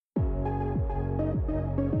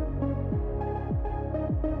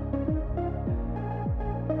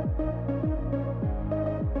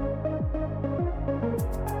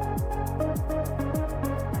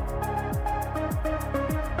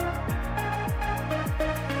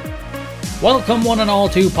Welcome one and all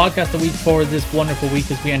to Podcast of the Week for this wonderful week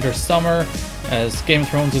as we enter summer, as Game of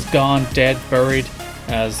Thrones is gone, dead, buried,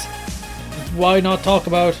 as why not talk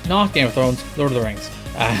about not Game of Thrones, Lord of the Rings.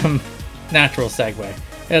 Natural segue.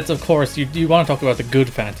 It's of course, you want to talk about the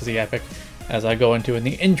good fantasy epic, as I go into in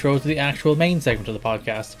the intro to the actual main segment of the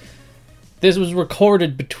podcast. This was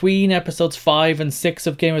recorded between episodes 5 and 6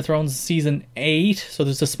 of Game of Thrones Season 8, so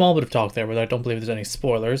there's a small bit of talk there, but I don't believe there's any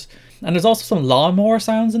spoilers. And there's also some lawnmower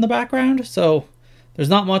sounds in the background, so there's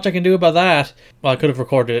not much I can do about that. Well, I could have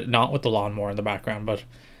recorded it not with the lawnmower in the background, but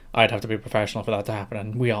I'd have to be professional for that to happen,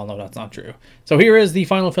 and we all know that's not true. So here is the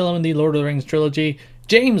final film in the Lord of the Rings trilogy.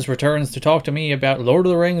 James returns to talk to me about Lord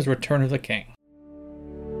of the Rings: Return of the King.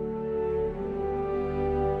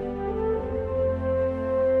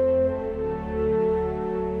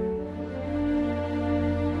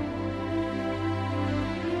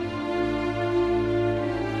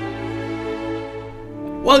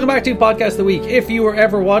 Welcome back to Podcast of the Week. If you were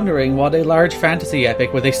ever wondering what a large fantasy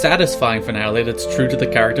epic with a satisfying finale that's true to the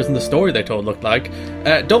characters and the story they told looked like,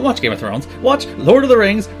 don't watch Game of Thrones. Watch Lord of the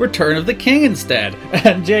Rings: Return of the King instead.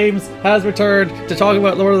 And James has returned to talk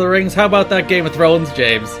about Lord of the Rings. How about that Game of Thrones,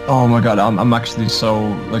 James? Oh my god, I'm actually so,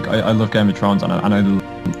 like, I love Game of Thrones and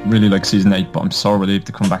I really like Season 8, but I'm so relieved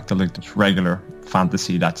to come back to, like, this regular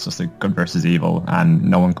fantasy that's just like good versus evil and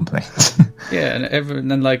no one complains. Yeah,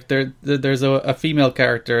 and then like there's a female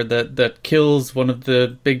character that kills one of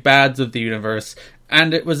the big bads of the universe,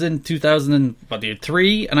 and it was in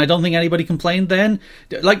 2003, and I don't think anybody complained then.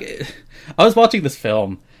 Like, I was watching this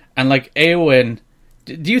film, and like Éowyn,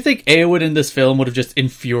 do you think Éowyn in this film would have just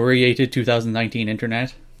infuriated 2019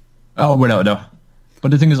 internet? Oh, without a doubt. But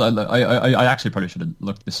the thing is, I actually probably should have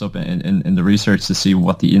looked this up in the research to see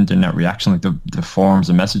what the internet reaction, like the forums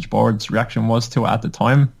and message boards reaction was to it at the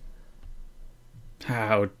time.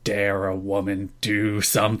 How dare a woman do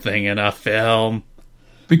something in a film?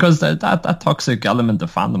 Because that toxic element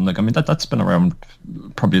of fandom, like, I mean, that's been around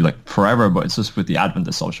probably like forever, but it's just with the advent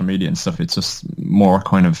of social media and stuff, it's just more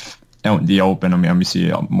kind of out in the open. I mean, we see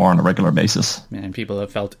it more on a regular basis. And people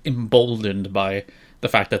have felt emboldened by the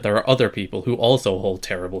fact that there are other people who also hold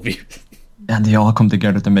terrible views. And they all come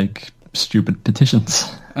together to make stupid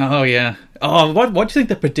petitions. Oh, yeah. Oh, what do you think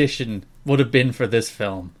the petition would have been for this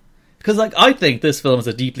film? Because, like, I think this film is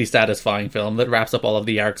a deeply satisfying film that wraps up all of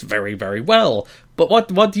the arcs very, very well. But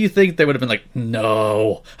what do you think they would have been like,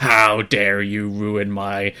 no, how dare you ruin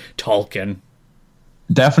my Tolkien?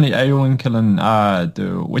 Definitely Éowyn killing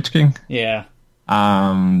the Witch King. Yeah.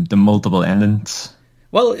 The multiple endings.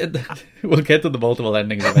 Well, we'll get to the multiple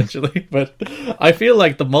endings eventually, but I feel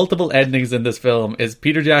like the multiple endings in this film is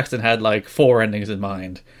Peter Jackson had like 4 endings in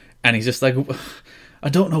mind, and he's just like, I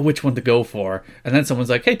don't know which one to go for. And then someone's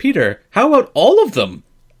like, hey, Peter, how about all of them?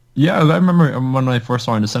 Yeah, I remember when I first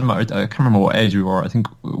saw it in the cinema, I can't remember what age we were. I think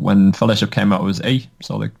when Fellowship came out, it was 8,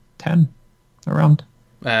 so like 10 around.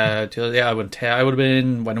 Yeah, I would have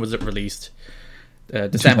been, when was it released?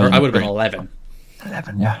 December. I would have been 11.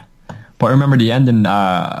 11, yeah. But I remember the ending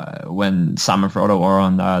when Sam and Frodo were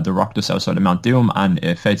on the rock just outside of Mount Doom, and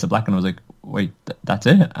it fades to black, and I was like, wait, that's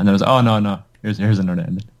it? And I was like, oh, no, here's another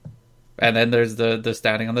ending. And then there's the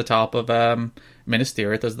standing on the top of Minas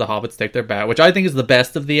Tirith as the hobbits take their bow, which I think is the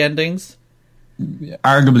best of the endings.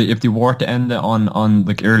 Arguably, if they were to end it on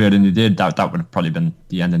like earlier than they did, that would have probably been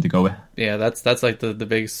the ending to go with. Yeah, that's like the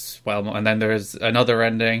big swell. And then there's another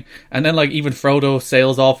ending, and then like even Frodo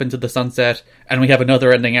sails off into the sunset, and we have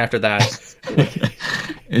another ending after that.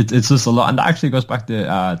 It's just a lot, and that actually goes back to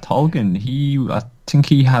Tolkien. I think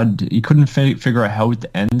he couldn't figure out how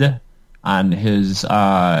to end it, and his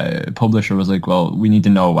publisher was like, well, we need to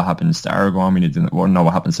know what happens to Aragorn, we need to know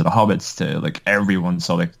what happens to the hobbits, to like everyone,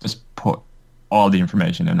 so like just put all the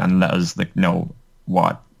information in and let us like know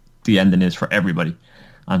what the ending is for everybody.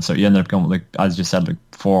 And so you ended up going with, like, as you said, like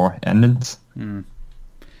 4 endings.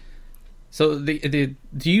 So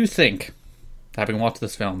do you think, having watched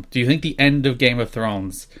this film, do you think the end of Game of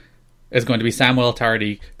Thrones is going to be Samuel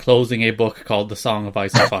Tardy closing a book called The Song of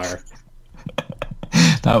Ice and Fire?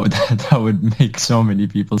 That would make so many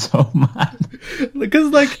people so mad.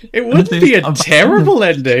 Because, like, it wouldn't be a terrible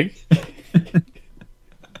ending.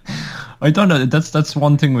 I don't know. That's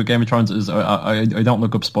one thing with Game of Thrones is I don't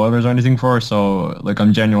look up spoilers or anything for it, so like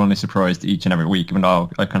I'm genuinely surprised each and every week, even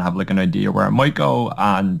though I can have like an idea where it might go,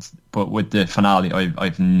 but with the finale,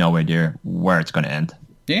 I've no idea where it's going to end.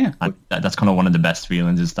 Yeah, and that's kind of one of the best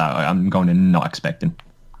feelings, is that I'm going in not expecting.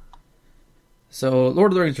 So,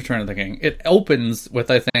 Lord of the Rings: Return of the King. It opens with,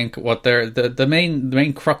 I think, what the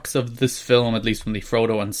main crux of this film, at least from the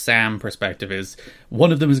Frodo and Sam perspective, is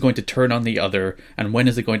one of them is going to turn on the other, and when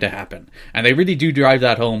is it going to happen? And they really do drive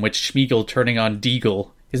that home with Schmeagol turning on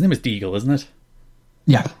Deagle. His name is Deagle, isn't it?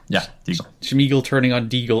 Yeah, Deagle. Schmeagol turning on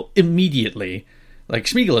Deagle immediately. Like,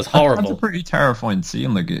 Schmeagol is horrible. That's a pretty terrifying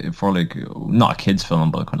scene, like, for, like, not a kid's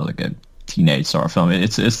film, but kind of like a teenage sort of film.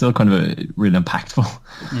 It's still kind of really impactful.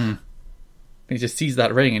 Mm. He just sees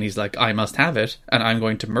that ring and he's like, I must have it, and I'm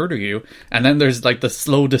going to murder you. And then there's like the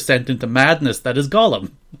slow descent into madness that is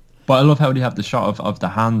Gollum. But I love how they have the shot of the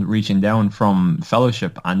hand reaching down from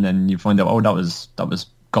Fellowship, and then you find out, oh, that was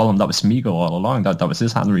Gollum, that was Smeagol all along. That was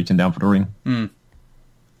his hand reaching down for the ring. Mm.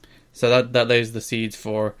 So that lays the seeds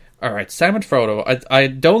for, alright, Sam and Frodo. I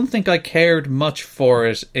don't think I cared much for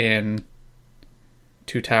it in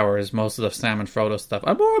Two Towers, most of the Sam and Frodo stuff.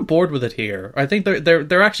 I'm more on board with it here. I think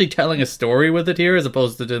they're actually telling a story with it here, as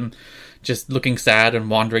opposed to them just looking sad and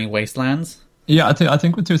wandering wastelands. Yeah, I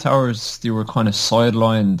think with Two Towers they were kind of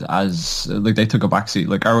sidelined as like they took a backseat.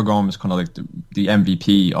 Like Aragorn was kind of like the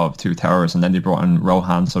MVP of Two Towers, and then they brought in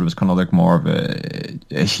Rohan, so it was kind of like more of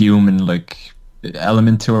a human like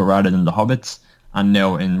element to it rather than the hobbits. And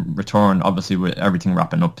now in Return, obviously with everything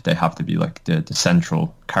wrapping up, they have to be like the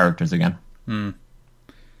central characters again.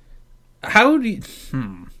 How do you...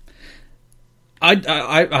 I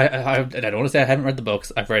don't want to say I haven't read the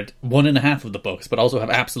books. I've read 1.5 of the books, but also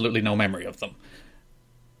have absolutely no memory of them.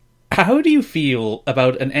 How do you feel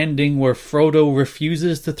about an ending where Frodo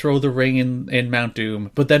refuses to throw the ring in Mount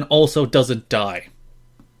Doom, but then also doesn't die?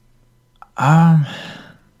 I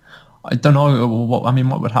don't know.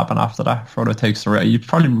 What would happen after that? Frodo takes the ring. You'd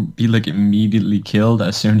probably be like immediately killed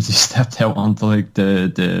as soon as he stepped out onto like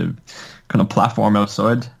the kind of platform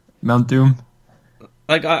outside Mount Doom.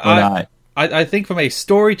 Like I think from a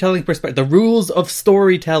storytelling perspective, the rules of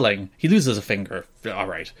storytelling, he loses a finger,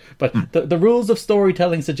 alright. But the rules of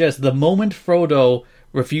storytelling suggest the moment Frodo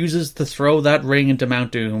refuses to throw that ring into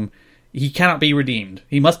Mount Doom, he cannot be redeemed.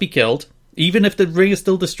 He must be killed. Even if the ring is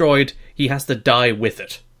still destroyed, he has to die with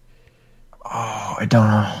it. Oh, I don't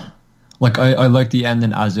know. Like, I like the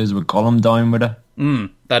ending as is with Gollum dying with it.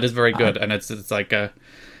 That is very good. And it's like a...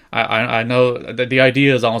 I know the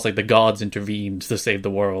idea is almost like the gods intervened to save the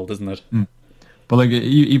world, isn't it? But like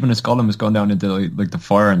even as Gollum is going down into like the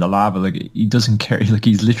fire and the lava, like he doesn't care. Like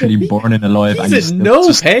he's literally burning alive. He's and in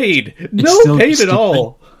no pain at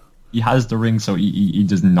all. He has the ring, so he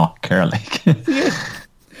does not care. Like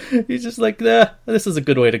he's just like, this is a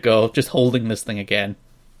good way to go. Just holding this thing again.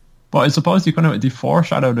 But I suppose they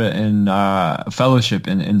foreshadowed it in Fellowship,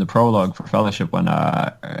 in the prologue for Fellowship, when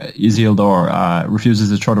Isildur refuses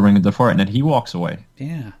to throw the ring into the fire, and then he walks away.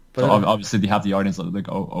 Yeah. But so obviously they have the audience like,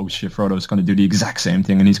 oh shit, Frodo's going to do the exact same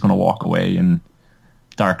thing, and he's going to walk away, and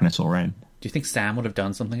darkness will reign. Do you think Sam would have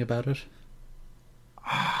done something about it?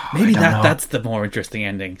 Maybe that's the more interesting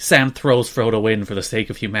ending. Sam throws Frodo in for the sake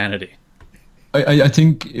of humanity. I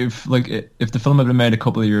think if the film had been made a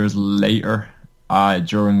couple of years later,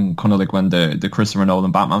 during kind of like when the Christopher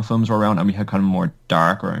Nolan Batman films were around, and we had kind of more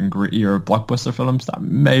darker and grittier blockbuster films, that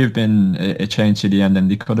may have been a change to the end,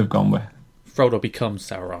 and they could have gone with Frodo becomes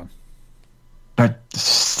Sauron. That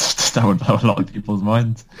would blow a lot of people's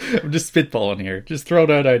minds. I'm just spitballing here, just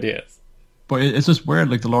throwing out ideas. But it's just weird,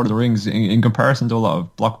 like the Lord of the Rings, in comparison to a lot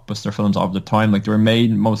of blockbuster films of the time, like they were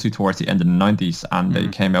made mostly towards the end of the 90s, and they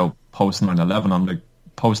came out post 9/11. And like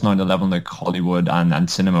post 9/11, like Hollywood and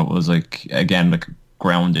cinema was like, again, like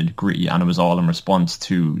grounded, gritty, and it was all in response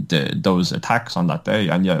to those attacks on that day.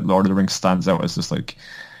 And yeah, Lord of the Rings stands out as just like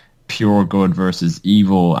pure good versus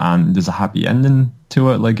evil, and there's a happy ending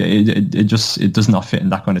to it. Like it does not fit in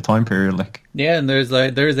that kind of time period. Like, yeah, and there's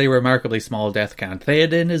a remarkably small death count.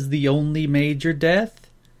 Theoden is the only major death.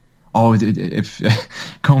 Oh, if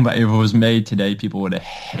Combat if it was made today, people would have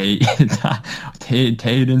hated that.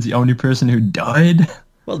 Theoden's the only person who died.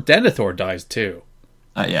 Well, Denethor dies too.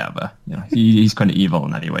 Yeah, but you know, he's kind of evil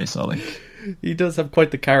in any way. So like, he does have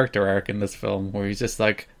quite the character arc in this film, where he's just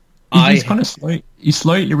like, he's kind of he's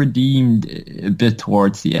slightly redeemed a bit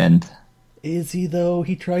towards the end. Is he though?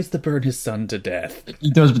 He tries to burn his son to death. He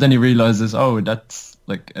does, but then he realizes, oh, that's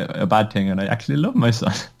like a bad thing, and I actually love my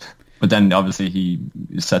son. But then obviously he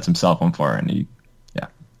sets himself on fire, and yeah,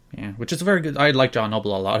 which is very good. I like John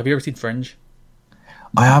Noble a lot. Have you ever seen Fringe?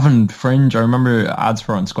 I haven't. Fringe, I remember ads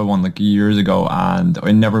for it on Sky One like years ago, and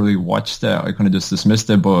I never really watched it. I kind of just dismissed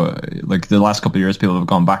it, but like the last couple of years, people have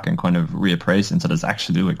gone back and kind of reappraised and said it's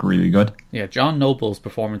actually like really good. Yeah, John Noble's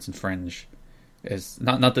performance in Fringe is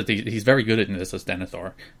not that he's very good in this as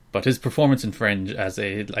Denethor, but his performance in Fringe as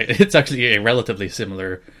it's actually a relatively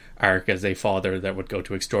similar arc as a father that would go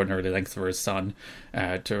to extraordinary lengths for his son,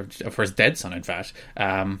 for his dead son, in fact.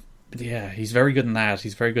 But yeah, he's very good in that.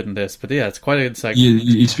 He's very good in this. But yeah, it's like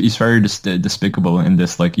he's very despicable in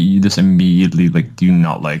this. Like, you just immediately like do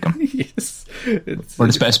not like him. Yes,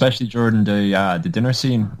 but especially during the dinner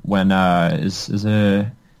scene when is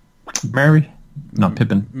Mary, not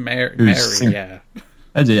Pippin, Mary, yeah.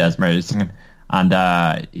 It's Mary singing,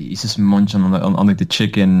 and he's just munching on like the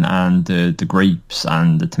chicken and the grapes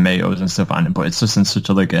and the tomatoes and stuff. But it's just in such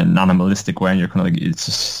a like an animalistic way, and you're kind of like,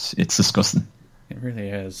 it's disgusting. It really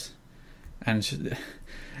is. And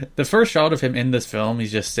the first shot of him in this film,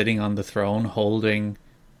 he's just sitting on the throne holding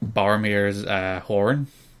Boromir's horn.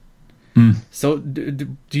 So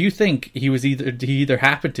do you think he either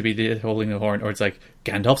happened to be holding the horn, or it's like,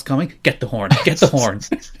 Gandalf's coming, get the horn, get the horn?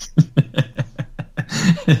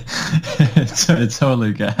 It's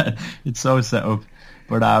totally good. It's so set up.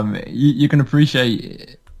 But you can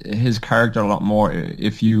appreciate his character a lot more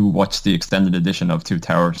if you watch the extended edition of Two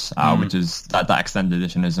Towers, which is that extended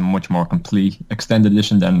edition is a much more complete extended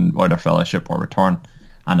edition than either Fellowship or Return,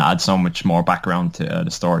 and adds so much more background to the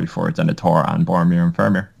story for Denethor and Boromir and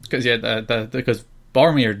Faramir. Because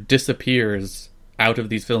Boromir disappears out of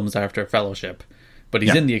these films after Fellowship, but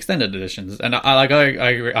he's in the extended editions, and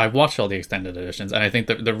I've watched all the extended editions, and I think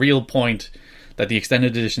that the real point that the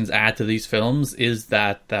extended editions add to these films is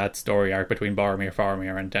that story arc between Boromir,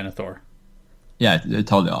 Faramir, and Denethor. Yeah,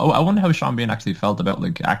 totally. I wonder how Sean Bean actually felt about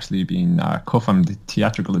like actually being cut from the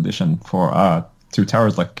theatrical edition for Two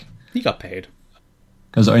Towers. Like, he got paid.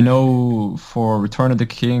 Because I know for Return of the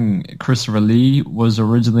King, Christopher Lee was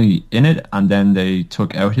originally in it, and then they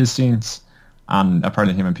took out his scenes, and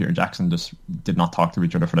apparently him and Peter Jackson just did not talk to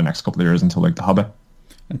each other for the next couple of years until like The Hobbit.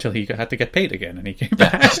 Until he had to get paid again, and he came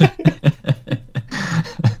back.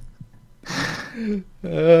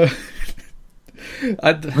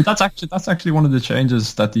 But that's actually one of the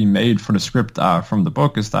changes that he made for the script from the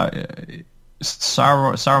book, is that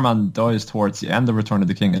Saruman dies towards the end of Return of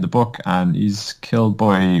the King in the book, and he's killed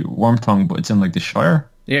by Wormtongue, but it's in like the Shire.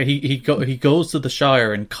 Yeah, he goes to the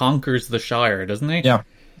Shire and conquers the Shire, doesn't he? Yeah.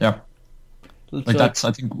 Like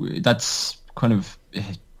I think that's kind of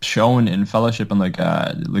shown in Fellowship and like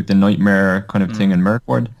the nightmare kind of thing in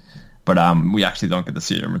Mirkwood, but we actually don't get to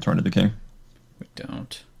see it in Return of the King. We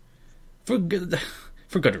don't, for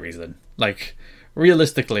good reason. Like,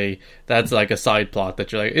 realistically, that's like a side plot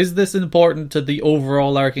that you're like, is this important to the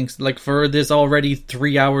overall arcing? Like, for this already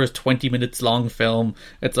 3 hours 20 minutes long film,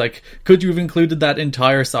 it's like, could you have included that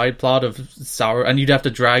entire side plot of Sauron, and you'd have to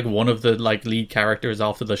drag one of the like lead characters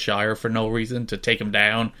off to the Shire for no reason to take him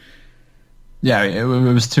down? Yeah, it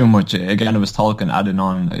was too much. Again, it was Tolkien adding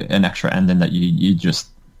on an extra ending that you just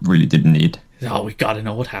really didn't need. Oh, we gotta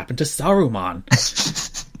know what happened to Saruman.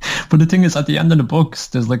 But the thing is, at the end of the books,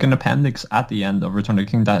 there's like an appendix at the end of Return of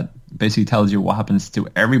the King that basically tells you what happens to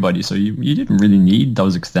everybody. So you didn't really need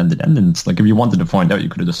those extended endings. Like, if you wanted to find out, you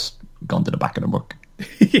could have just gone to the back of the book.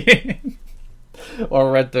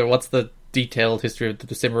 Or read what's the detailed history of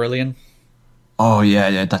the Silmarillion? Oh yeah.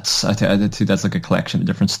 I think that's like a collection of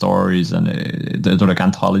different stories, and they're like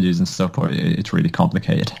anthologies and stuff. But it's really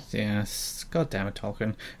complicated. Yes, God damn it,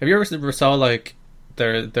 Tolkien. Have you ever saw like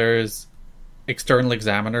there's external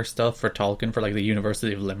examiner stuff for Tolkien for like the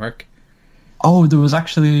University of Limerick? Oh, there was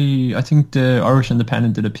actually, I think the Irish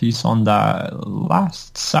Independent did a piece on that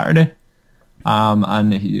last Saturday,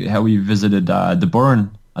 and how he visited the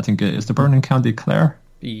Burn. I think it's the Burn in County Clare.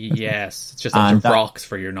 Yes, it's just a bunch of rocks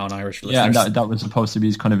for your non-Irish listeners. Yeah, that was supposed to be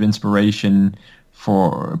his kind of inspiration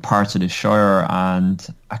for parts of the Shire, and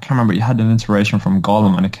I can't remember, he had an inspiration from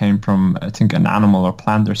Gollum, and it came from, I think, an animal or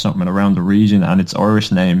plant or something around the region, and its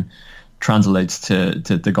Irish name translates to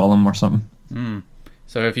the Gollum or something.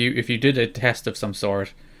 So if you did a test of some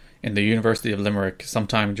sort in the University of Limerick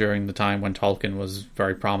sometime during the time when Tolkien was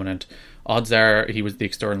very prominent, odds are he was the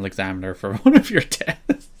external examiner for one of your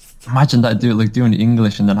tests. Imagine that, dude, doing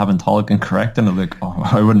English and then having Tolkien correcting it. Like, oh,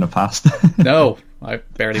 I wouldn't have passed. No, I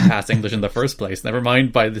barely passed English in the first place. Never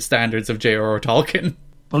mind by the standards of J.R.R. Tolkien.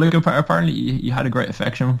 But like, apparently he had a great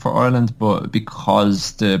affection for Ireland, but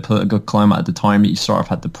because the political climate at the time, he sort of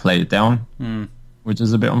had to play it down, which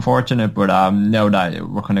is a bit unfortunate. But now that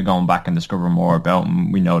we're kind of going back and discovering more about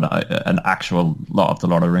him, we know that an actual lot of the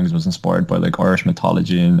Lord of the Rings was inspired by like Irish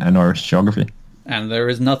mythology and Irish geography. And there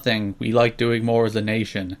is nothing we like doing more as a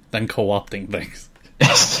nation than co-opting things.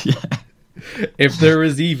 Yeah. If there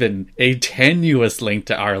is even a tenuous link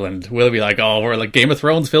to Ireland, we'll be like, oh, we're like Game of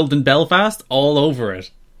Thrones filmed in Belfast, all over it.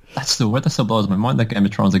 That's the word that still blows my mind. Like, Game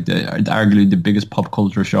of Thrones, like arguably the biggest pop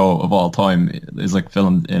culture show of all time, is like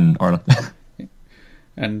filmed in Ireland.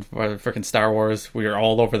 And freaking Star Wars, we are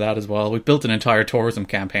all over that as well. We built an entire tourism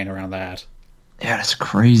campaign around that. Yeah, that's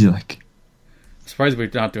crazy. Like, I'm surprised we're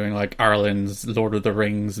not doing like Ireland's Lord of the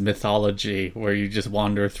Rings mythology, where you just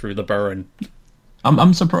wander through the Burren.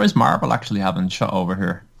 I'm surprised Marvel actually haven't shot over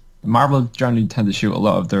here. Marvel generally tend to shoot a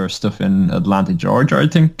lot of their stuff in Atlanta, Georgia, I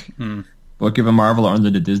think. But given Marvel are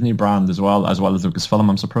under the Disney brand as well as Lucasfilm,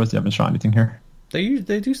 I'm surprised they haven't shot anything here. They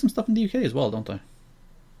do some stuff in the UK as well, don't they?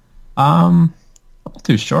 I'm not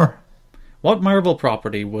too sure. What Marvel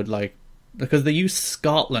property would like... Because they use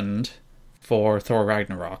Scotland for Thor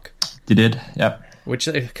Ragnarok. They did, yeah. Which,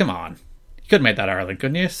 come on. You could have made that Ireland,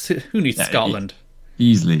 couldn't you? Who needs Scotland?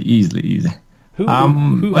 Easily. Who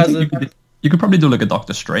has you could probably do like a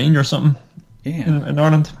Doctor Strange or something. Yeah. In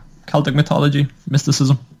Ireland. Celtic mythology,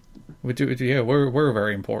 mysticism. We're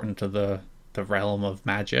very important to the realm of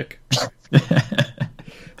magic.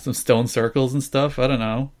 Some stone circles and stuff. I don't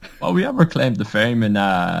know. Well, we ever claimed the fame in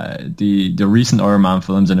the recent Iron Man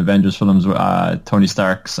films and Avengers films with Tony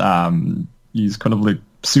Stark's he's kind of like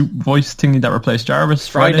suit voice thingy that replaced Jarvis.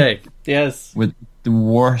 Friday. Yes. With the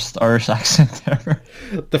worst Irish accent ever.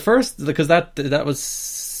 The first, because that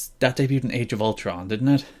debuted in Age of Ultron, didn't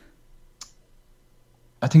it?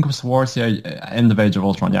 I think it was towards the end of Age of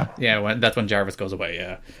Ultron, yeah. Yeah, that's when Jarvis goes away,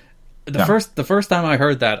 yeah. The first time I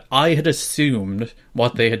heard that, I had assumed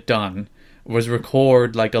what they had done was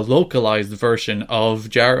record like a localized version of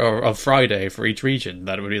Friday for each region.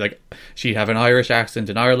 That it would be like she'd have an Irish accent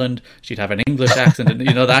in Ireland, she'd have an English accent, and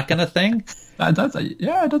that kind of thing.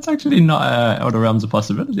 That's actually not out of the realms of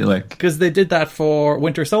possibility. Like, because they did that for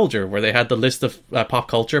Winter Soldier, where they had the list of pop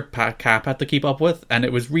culture Cap had to keep up with, and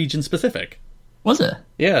it was region specific. Was it?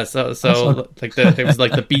 Yeah, so like it was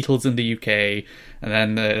like the Beatles in the UK, and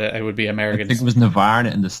then it would be Americans. I think it was Nirvana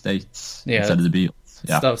in the States instead of the Beatles.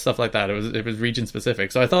 Yeah, stuff like that. It was region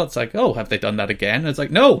specific. So I thought it's like, oh, have they done that again? And it's like,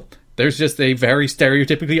 no, there's just a very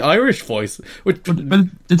stereotypically Irish voice. But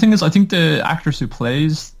the thing is, I think the actress who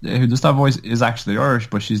does that voice is actually Irish,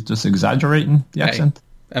 but she's just exaggerating the accent.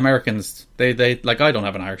 Americans, they like, I don't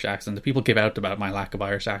have an Irish accent. The people give out about my lack of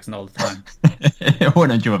Irish accent all the time. Why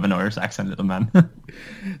don't you have an Irish accent, little man?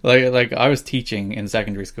 like I was teaching in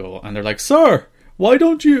secondary school, and they're like, "Sir, why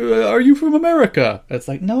don't you? Are you from America?" It's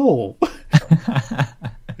like, no.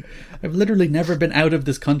 I've literally never been out of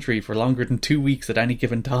this country for longer than 2 weeks at any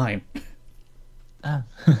given time. I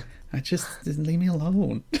just didn't leave me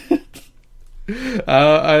alone.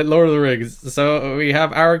 Lord of the Rings. So we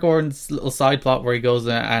have Aragorn's little side plot where he goes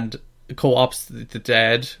and co-ops the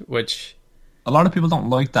dead, which a lot of people don't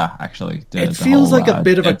like that. Actually, it feels like a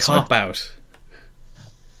bit of a cop out.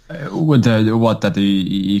 With that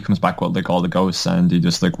he comes back with like all the ghosts and he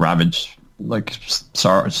just like ravage like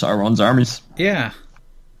Sauron's armies. Yeah,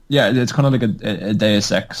 it's kind of like a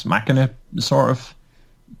Deus Ex Machina sort of,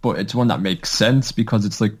 but it's one that makes sense because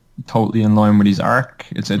it's like totally in line with his arc.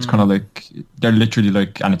 It's kind of like they're literally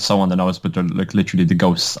like, and it's so on the nose, but they're like literally the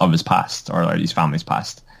ghosts of his past or his family's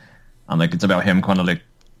past, and like it's about him kind of like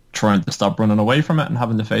trying to stop running away from it and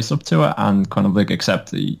having to face up to it and kind of like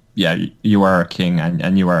accept you are a king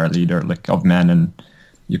and you are a leader like of men and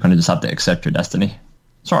you kind of just have to accept your destiny,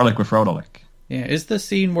 sort of like with Frodo. Like, yeah, is the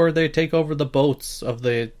scene where they take over the boats of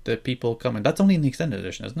the people coming, that's only in the extended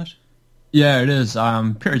edition, isn't it? Yeah, it is.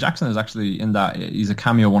 Peter Jackson is actually in that. He's a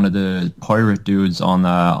cameo, one of the pirate dudes on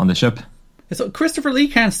the ship. So Christopher Lee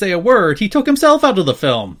can't say a word. He took himself out of the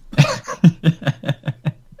film.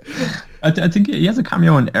 I think he has a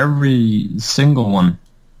cameo in every single one.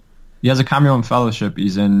 He has a cameo in Fellowship.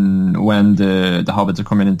 He's in when the hobbits are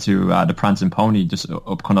coming into the Prancing Pony, just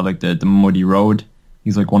up kind of like the muddy road.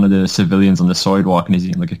 He's like one of the civilians on the sidewalk, and he's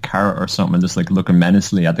eating like a carrot or something, and just like looking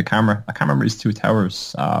menacingly at the camera. I can't remember his Two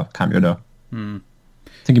Towers cameo though. I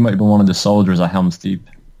think he might have been one of the soldiers at Helm's Deep.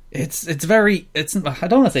 It's I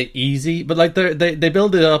don't want to say easy, but like they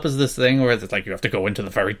build it up as this thing where it's like you have to go into the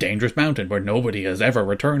very dangerous mountain where nobody has ever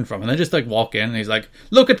returned from, and they just like walk in and he's like,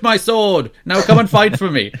 "Look at my sword, now come and fight for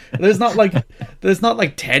me." There's not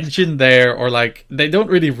like tension there, or like they don't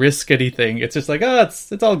really risk anything. It's just like,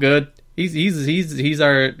 it's all good. He's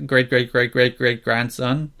our great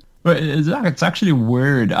grandson. But it's actually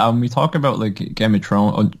weird. We talk about like Game of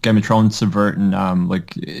Thrones subverting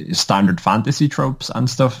like standard fantasy tropes and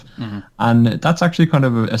stuff, and that's actually kind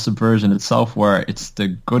of a subversion itself, where it's the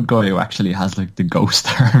good guy who actually has like the ghost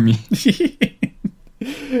army.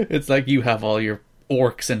 It's like you have all your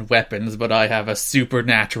orcs and weapons, but I have a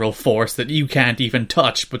supernatural force that you can't even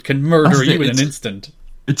touch, but can murder you in an instant.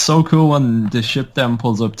 It's so cool when the ship then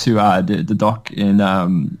pulls up to the dock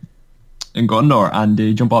in in Gondor, and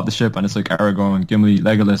they jump off the ship, and it's like Aragorn, Gimli,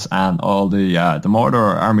 Legolas, and all the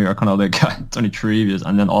Mordor army are kind of like it's only three of you,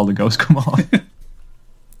 and then all the ghosts come on.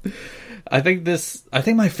 I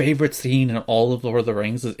think my favorite scene in all of Lord of the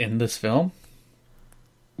Rings is in this film.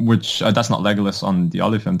 Which that's not Legolas on the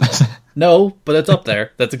Ollie film, does it? No, but it's up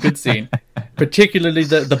there. That's a good scene. Particularly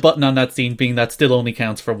the button on that scene being that still only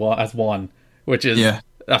counts for as one, which is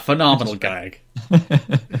a phenomenal gag.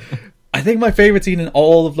 I think my favourite scene in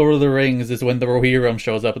all of Lord of the Rings is when the Rohirrim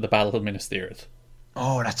shows up at the Battle of Minas Tirith.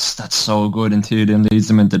 Oh, that's so good, and Theoden leads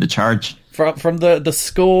them into the charge. From the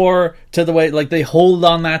score to the way like they hold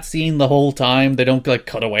on that scene the whole time. They don't like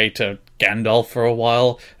cut away to Gandalf for a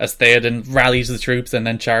while as Theoden rallies the troops and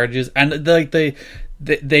then charges, and like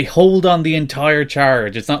they hold on the entire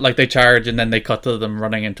charge. It's not like they charge and then they cut to them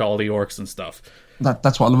running into all the orcs and stuff.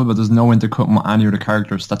 That's what I love about it. There's no intercutting with any of the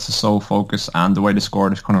characters. That's the sole focus, and the way the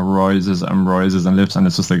score just kind of rises and lifts, and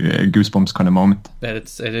it's just like a goosebumps kind of moment.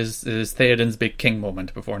 It is Theoden's big king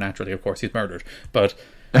moment before naturally, of course, he's murdered. But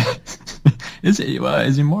is he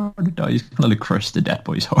murdered? No, he's kind of like crushed to death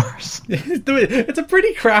by his horse. It's a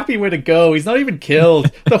pretty crappy way to go. He's not even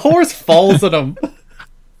killed. The horse falls on him.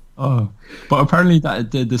 Oh, but apparently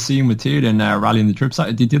that the scene with Theoden rallying the troops,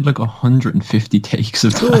 they did like 150 takes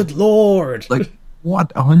of that. Good lord! Like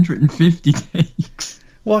what? 150 takes?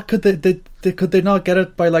 What could they not get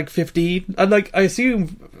it by like 15? And like I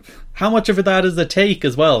assume how much of that is a take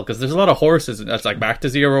as well, because there's a lot of horses, and that's like back to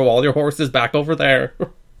zero. All your horses back over there.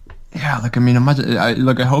 Yeah, like I mean, imagine.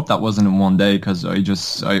 I hope that wasn't in one day, because I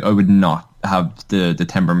would not have the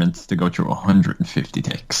temperament to go through 150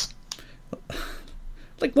 takes.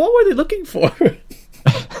 Like, what were they looking for?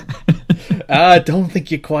 I don't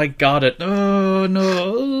think you quite got it. Oh,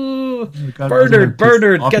 no. Oh, Bernard,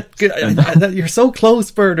 get, you're so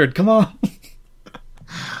close, Bernard. Come on.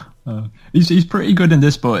 He's pretty good in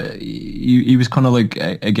this, but he was kind of like,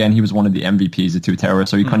 again, he was one of the MVPs of Two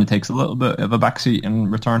Towers, so he kind of takes a little bit of a backseat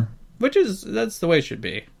in return. That's the way it should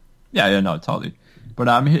be. Yeah, no, totally.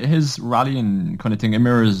 But his rallying kind of thing, it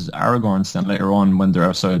mirrors Aragorn's then later on when they're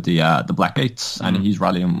outside the Black Gates, and he's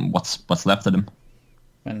rallying what's left of them.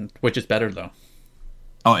 And which is better though?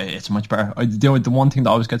 Oh, it's much better. The one thing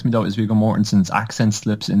that always gets me though is Viggo Mortensen's accent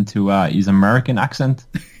slips into his American accent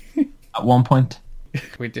at one point.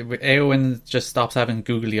 Eowyn just stops having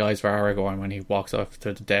googly eyes for Aragorn when he walks off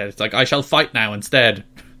to the dead. It's like, I shall fight now instead.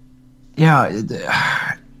 Yeah.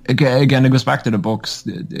 Again, it goes back to the books.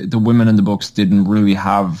 The women in the books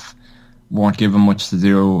weren't given much to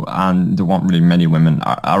do, and there weren't really many women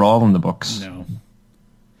at all in the books. No.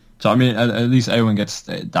 So I mean, at least Eowyn gets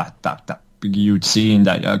that big huge scene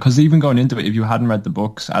that, because even going into it, if you hadn't read the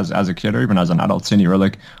books as a kid or even as an adult, you were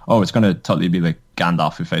like, oh, it's going to totally be like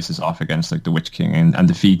Gandalf who faces off against like the Witch King and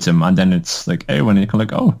defeats him, and then it's like Eowyn, and you're kind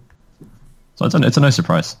of like, oh. So it's a nice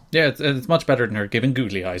surprise. Yeah, it's much better than her giving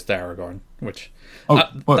googly eyes to Aragorn, which...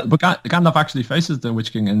 but Gandalf actually faces the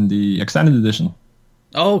Witch King in the extended edition.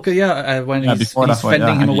 Oh, okay, yeah, when he's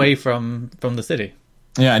fending him away from the city.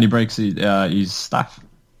 Yeah, and he breaks his staff.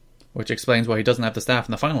 Which explains why he doesn't have the staff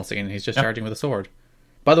in the final scene. He's just charging with a sword.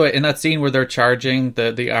 By the way, in that scene where they're charging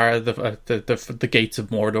the gates of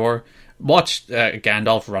Mordor, watch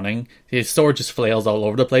Gandalf running. His sword just flails all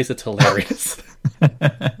over the place. It's hilarious.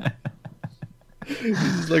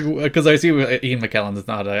 Like, because I assume Ian McKellen is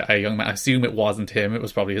not a young man. I assume it wasn't him. It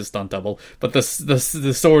was probably his stunt double. But the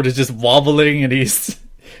sword is just wobbling, and he's...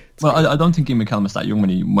 Well, I don't think Ian McKellen was that young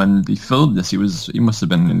when he filmed this. He must have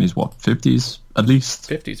been in his 50s at least.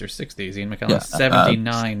 50s or 60s. Ian McKellen is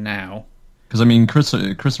 79 now. Because I mean,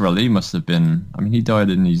 Christopher Lee must have been. I mean, he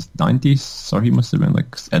died in his 90s, so he must have been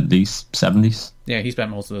like at least 70s. Yeah, he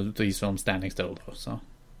spent most of these films standing still, though. So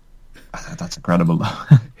that's incredible, though.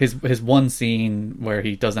 his one scene where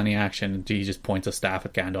he does any action, he just points a staff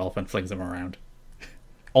at Gandalf and flings him around.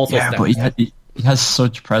 Also, yeah, but he has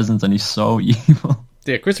such presence, and he's so evil.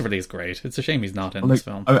 Yeah, Christopher Lee is great. It's a shame he's not in this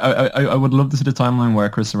film. I would love to see the timeline where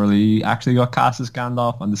Christopher Lee actually got cast as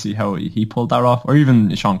Gandalf and to see how he pulled that off. Or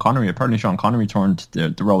even Sean Connery. Apparently Sean Connery turned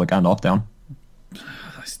the role of Gandalf down.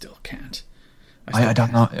 I still can't. I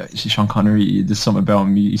don't know. Sean Connery, there's something about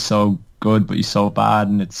him. He's so good, but he's so bad,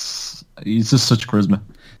 and he's just such charisma.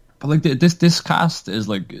 But like this cast is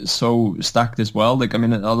like so stacked as well. Like I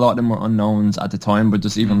mean, a lot of them were unknowns at the time, but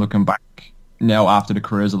just even looking back now after the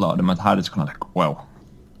careers a lot of them had, it's kind of like, wow.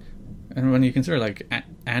 And when you consider, like,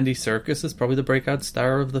 Andy Serkis is probably the breakout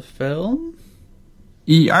star of the film?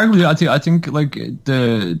 Arguably, I think like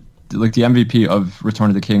the MVP of Return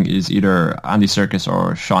of the King is either Andy Serkis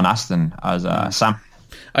or Sean Astin as Sam.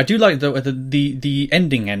 I do like the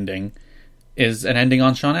ending is an ending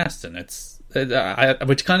on Sean Astin. It's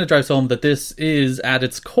which kind of drives home that this is at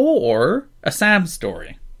its core a Sam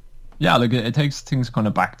story. Yeah, like it takes things kind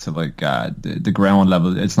of back to like the ground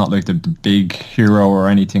level. It's not like the big hero or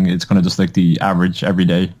anything. It's kind of just like the average,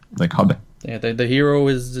 everyday like hobbit. Yeah, the hero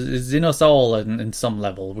is in us all in some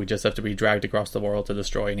level. We just have to be dragged across the world to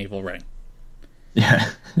destroy an evil ring. Yeah.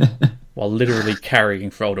 While literally carrying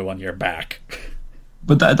Frodo on your back.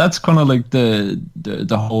 But that's kind of like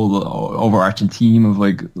the whole overarching theme of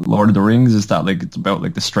like Lord of the Rings, is that like it's about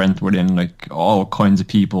like the strength within like all kinds of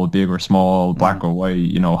people, big or small, black or white,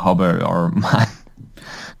 you know, hobbit or man.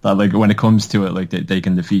 That like when it comes to it, like they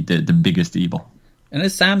can defeat the biggest evil. And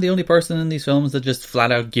is Sam the only person in these films that just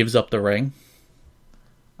flat out gives up the ring?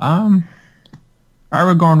 Aragorn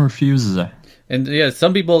refuses it. And yeah,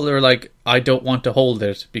 some people are like, I don't want to hold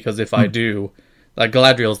it because if I do, like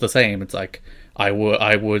Galadriel's the same. It's like I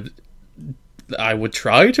would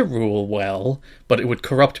try to rule well, but it would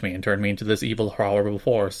corrupt me and turn me into this evil, horrible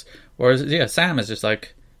force. Whereas yeah, Sam is just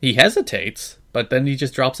like, he hesitates, but then he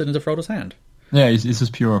just drops it into Frodo's hand. Yeah, he's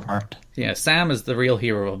just pure of heart. Yeah, Sam is the real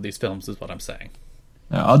hero of these films, is what I'm saying.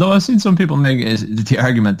 Although I've seen some people make the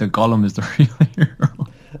argument that Gollum is the real hero.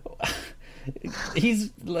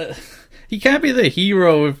 He can't be the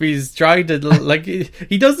hero if he's trying to, like,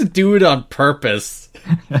 he doesn't do it on purpose.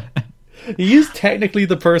 He is technically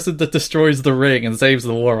the person that destroys the ring and saves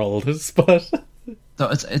the world, but... So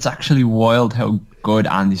it's actually wild how good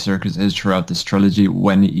Andy Serkis is throughout this trilogy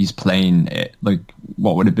when he's playing it, like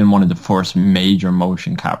what would have been one of the first major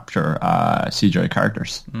motion capture CGI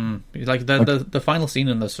characters. Like the final scene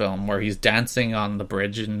in this film where he's dancing on the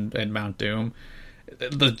bridge in Mount Doom,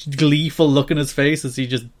 the gleeful look in his face as he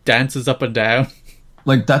just dances up and down.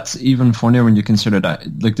 Like that's even funnier when you consider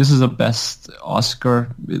that like this is a best Oscar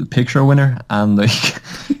picture winner, and like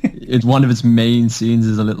it's one of its main scenes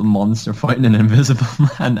is a little monster fighting an invisible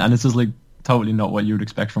man, and it's just like totally not what you would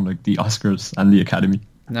expect from like the Oscars and the Academy.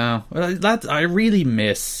 No, I really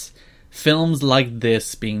miss films like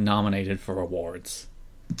this being nominated for awards.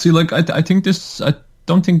 See, like I think this, I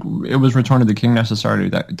don't think it was Return of the King necessarily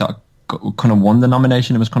that kind of won the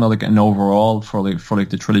nomination. It was kind of like an overall for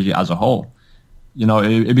the trilogy as a whole. You know,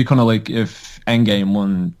 it'd be kind of like if Endgame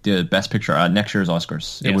won the Best Picture at next year's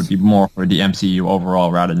Oscars. Yes. It would be more for the MCU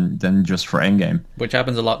overall rather than just for Endgame. Which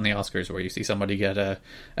happens a lot in the Oscars, where you see somebody get a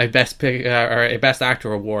Best or a Best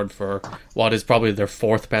Actor award for what is probably their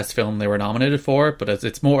fourth best film they were nominated for, but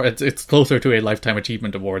it's closer to a Lifetime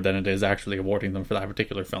Achievement Award than it is actually awarding them for that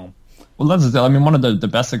particular film. Well, that's I mean, one of the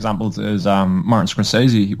best examples is Martin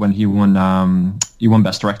Scorsese when he won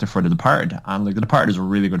Best Director for The Departed, and like The Departed is a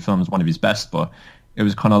really good film, it's one of his best, but it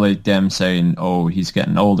was kind of like them saying, "Oh, he's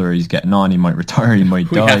getting older, he's getting on, he might retire, he might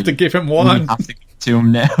die. We have to give him one. We have to give it to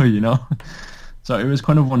him now," you know. So it was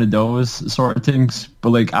kind of one of those sort of things.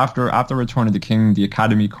 But like after Return of the King, the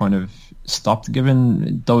Academy kind of stopped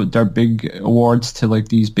giving their big awards to like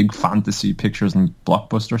these big fantasy pictures and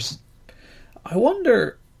blockbusters. I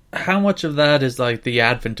wonder how much of that is like the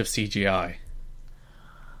advent of CGI.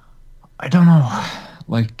 I don't know.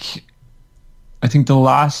 Like, I think the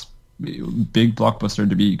last big blockbuster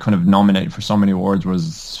to be kind of nominated for so many awards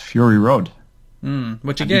was Fury Road.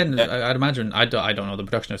 Which again, I'd imagine, I don't know the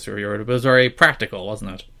production of Fury Road, but it was very practical,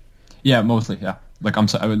 wasn't it? Yeah, mostly, yeah. Like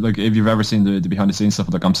like if you've ever seen the behind the scenes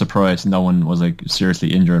stuff, like I'm surprised no one was like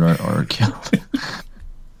seriously injured or killed.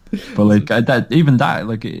 But like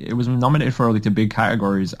like it was nominated for like the big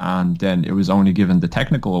categories, and then it was only given the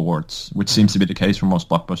technical awards, which seems to be the case for most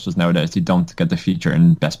blockbusters nowadays. They don't get the feature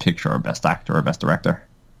in Best Picture or Best Actor or Best Director.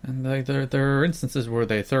 And like there are instances where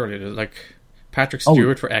they thoroughly, like Patrick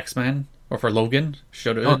Stewart for X-Men or for Logan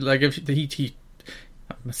should like if he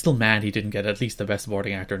I'm still mad he didn't get at least the Best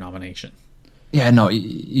Supporting Actor nomination. Yeah, no,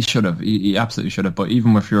 he should have. He absolutely should have. But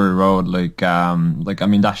even with Fury Road, like I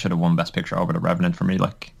mean, that should have won Best Picture over The Revenant for me.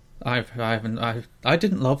 Like, I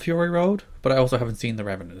didn't love Fury Road, but I also haven't seen The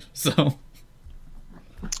Revenant, so.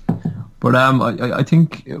 But I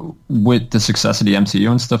think with the success of the MCU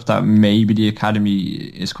and stuff, that maybe the Academy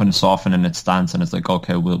is kind of softening its stance, and it's like,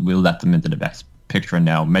 okay, we'll let them into the Best Picture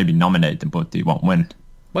now, maybe nominate them, but they won't win.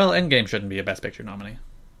 Well, Endgame shouldn't be a Best Picture nominee.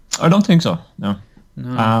 I don't think so. No.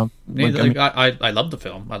 Neither, I love the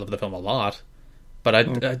film. I love the film a lot, but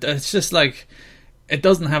it's just like it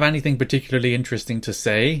doesn't have anything particularly interesting to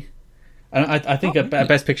say. And I think a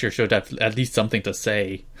Best Picture should have at least something to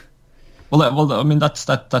say. Well, I mean that's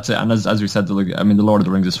it. And as we said, I mean, The Lord of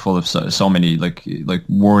the Rings is full of so many like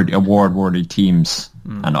award-worthy teams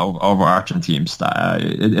and overarching teams that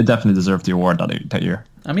it definitely deserved the award that year.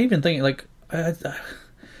 I'm even thinking like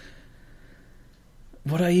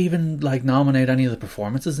would I even like nominate any of the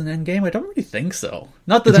performances in Endgame? I don't really think so.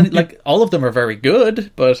 Not that any, like all of them are very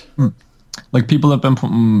good, but like people have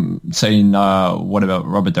been saying, what about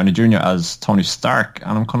Robert Downey Jr. as Tony Stark?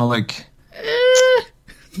 And I'm kind of like,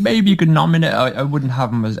 maybe you could nominate. I wouldn't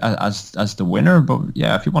have him as the winner, but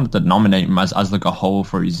yeah, if you wanted to nominate him as like a whole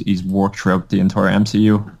for his work throughout the entire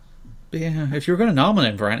MCU. Yeah, if you were going to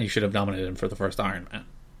nominate him for anything, you should have nominated him for the first Iron Man.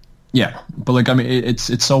 Yeah, but like I mean,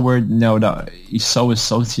 it's so weird now that he's so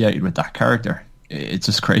associated with that character. It's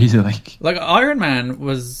just crazy. Like Iron Man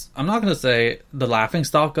was, I'm not going to say the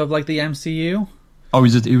laughingstock of like the MCU. Oh,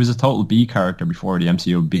 he was a total B character before the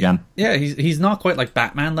MCU began. Yeah, he's not quite like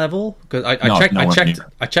Batman level, because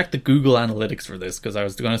I checked the Google Analytics for this because I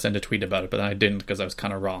was going to send a tweet about it, but then I didn't because I was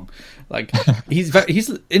kind of wrong. Like he's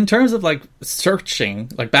in terms of like searching,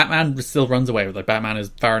 like Batman still runs away with, like Batman is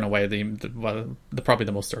far and away the probably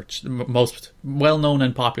the most well known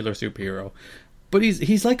and popular superhero. But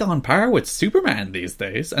he's like on par with Superman these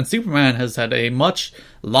days, and Superman has had a much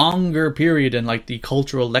longer period in like the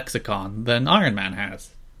cultural lexicon than Iron Man has.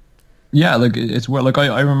 Yeah, like it's where like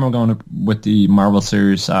I remember going up with the Marvel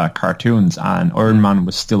series cartoons, and Iron Man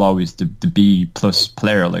was still always the B plus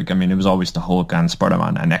player. Like I mean, it was always the Hulk and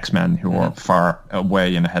Spider-Man and X-Men who were far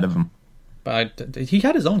away and ahead of him. But he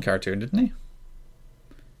had his own cartoon, didn't he?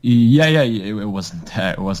 Yeah, it wasn't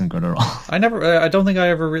good at all. I don't think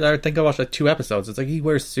I think I watched like 2 episodes. It's like he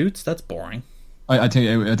wears suits. That's boring. I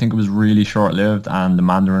think it was really short lived, and the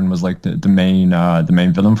Mandarin was like the main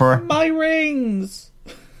villain for it. My rings.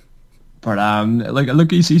 But like look,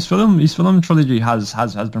 his film trilogy has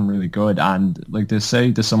been really good, and like they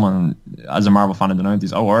say to someone as a Marvel fan in the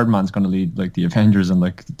 90s, oh, Iron Man's going to lead like the Avengers in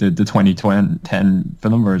like the 2010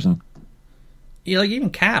 film version. Yeah, like even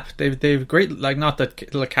Cap, they've great, like not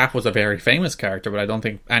that like Cap was a very famous character, but I don't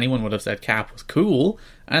think anyone would have said Cap was cool.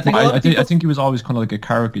 And I think he was always kind of like a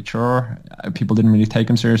caricature. People didn't really take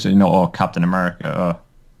him seriously. You know, oh, Captain America.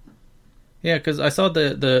 Yeah, because I saw was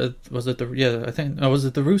it the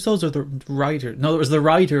Russos or the writer? No, it was the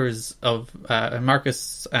writers of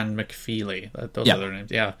Marcus and McFeely. Those are their names.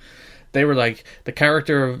 Yeah, they were like the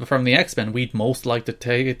character from the X-Men we'd most like to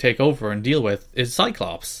take over and deal with is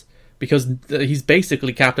Cyclops. Because he's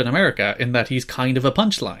basically Captain America in that he's kind of a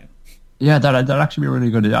punchline. Yeah, that'd actually be really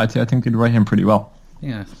good. I think they'd write him pretty well.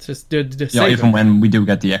 Yeah, just even when we do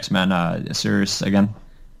get the X-Men series again.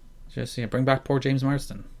 Just bring back poor James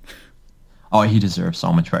Marsden. Oh, he deserves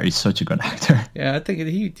so much better. He's such a good actor. Yeah, I think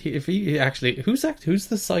if he actually who's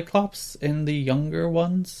the Cyclops in the younger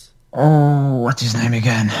ones? Oh, what's his name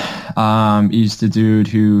again? He's the dude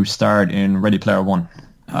who starred in Ready Player One.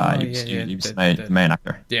 He was the main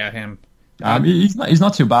actor. Yeah, him. He's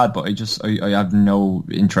not too bad, but I have no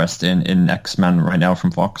interest in X-Men right now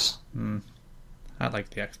from Fox. I like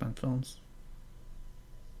the X-Men films.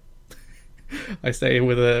 I say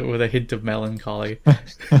with a hint of melancholy.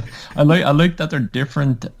 I like that they're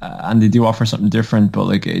different and they do offer something different, but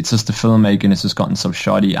like it's just the filmmaking has just gotten so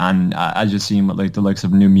shoddy, and as you've seen with like the likes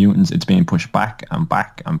of New Mutants, it's being pushed back and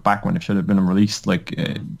back and back when it should have been released like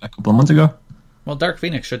a couple of months ago. Well, Dark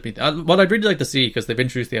Phoenix should be... what I'd really like to see, because they've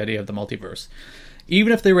introduced the idea of the multiverse,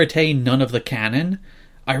 even if they retain none of the canon,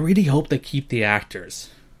 I really hope they keep the actors.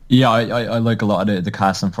 Yeah, I like a lot of the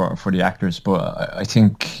casting for the actors, but I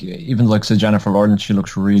think even like so Jennifer Lawrence, she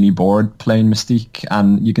looks really bored playing Mystique,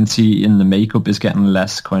 and you can see in the makeup is getting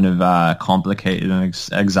less kind of complicated and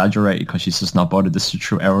exaggerated because she's just not bothered to sit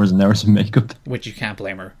through hours and hours of makeup. Which you can't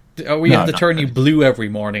blame her. We have to turn you blue every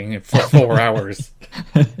morning for 4 hours.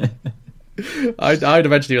 I'd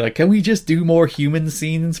eventually be like, can we just do more human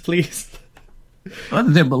scenes, please? But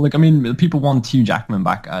like, I mean, people want Hugh Jackman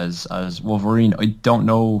back as Wolverine. I don't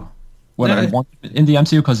know whether I want in the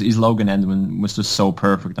MCU because his Logan ending was just so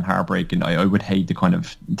perfect and heartbreaking. I would hate to kind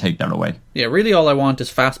of take that away. Yeah, really, all I want is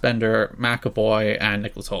Fassbender, McAvoy, and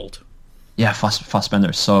Nicholas Hoult. Yeah, Fassbender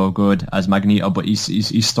is so good as Magneto, but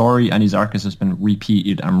his story and his arc has just been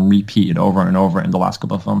repeated over and over in the last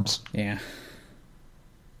couple of films. Yeah.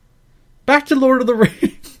 Back to Lord of the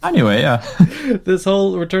Rings. Anyway, yeah. This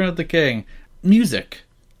whole Return of the King. Music.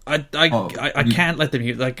 I can't let the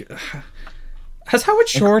music... Like, has Howard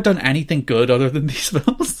Shore done anything good other than these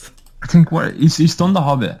films? I think he's done The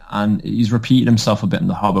Hobbit, and he's repeated himself a bit in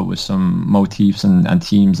The Hobbit with some motifs and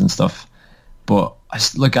themes and stuff. But,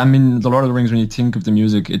 I mean, The Lord of the Rings, when you think of the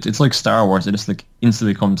music, it's like Star Wars. It just like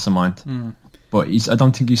instantly comes to mind. But I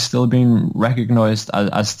don't think he's still being recognised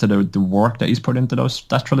as to the work that he's put into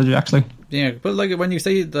that trilogy, actually. Yeah, but like when you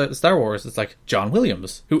say the Star Wars, it's like John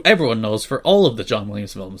Williams, who everyone knows for all of the John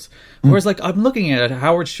Williams films. Whereas like I'm looking at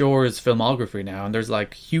Howard Shore's filmography now, and there's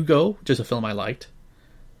like Hugo, which is a film I liked.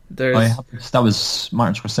 There's That was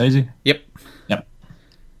Martin Scorsese. Yep. Yep.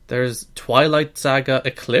 There's Twilight Saga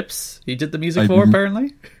Eclipse. He did the music for,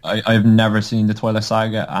 apparently. I've never seen the Twilight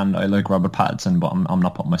Saga, and I like Robert Pattinson, but I'm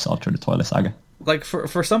not putting myself through the Twilight Saga. Like,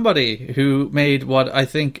 for somebody who made what I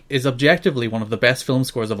think is objectively one of the best film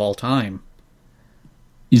scores of all time.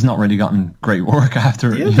 He's not really gotten great work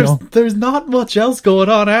after it. There's not much else going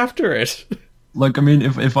on after it. Like, I mean,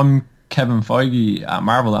 if I'm Kevin Feige at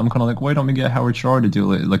Marvel, I'm kind of like, why don't we get Howard Shore to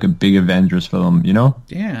do like a big Avengers film, you know?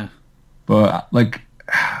 Yeah. But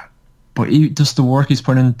just the work he's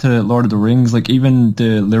put into Lord of the Rings, like even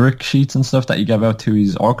the lyric sheets and stuff that he gave out to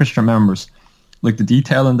his orchestra members, like the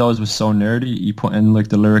detail in those was so nerdy. He put in like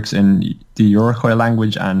the lyrics in the Iroquois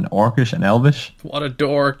language and Orcish and Elvish. What a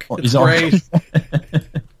dork! It's great.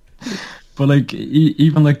 But like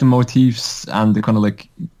even like the motifs and the kind of like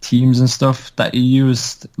themes and stuff that he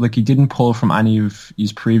used, like he didn't pull from any of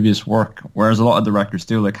his previous work, whereas a lot of directors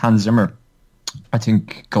do. Like Hans Zimmer, I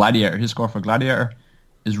think Gladiator, his score for Gladiator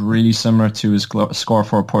is really similar to his score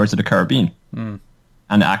for Pirates of the Caribbean, and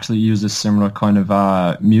it actually uses similar kind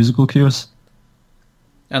of musical cues.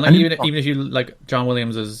 And like, even if you like, John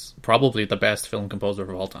Williams is probably the best film composer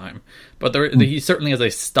of all time, but he certainly has a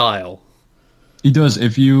style. He does.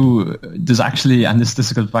 There's actually, and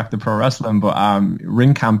this goes back to pro wrestling, but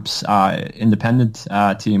Ring Camp's independent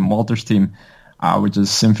team, Walter's team, which is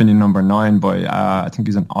Symphony No. 9 by I think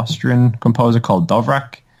he's an Austrian composer called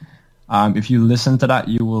Dovrak. If you listen to that,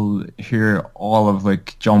 you will hear all of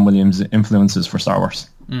like John Williams' influences for Star Wars.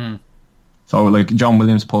 So like John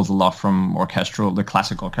Williams pulls a lot from the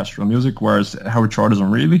classic orchestral music, whereas Howard Shore doesn't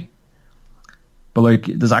really. But like,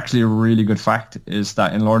 there's actually a really good fact is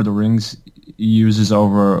that in Lord of the Rings, he uses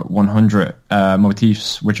over 100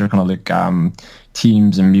 motifs, which are kind of like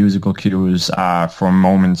themes and musical cues for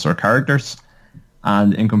moments or characters.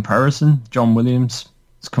 And in comparison, John Williams'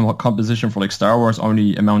 composition for like Star Wars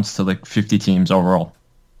only amounts to like 50 themes overall.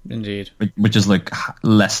 Indeed. Which is like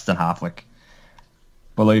less than half. Like,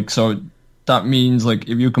 but like, so that means like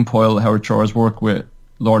if you compile Howard Shore's work with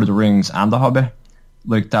Lord of the Rings and The Hobbit,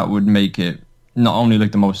 like that would make it not only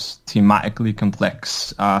like the most thematically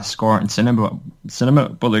complex score in cinema,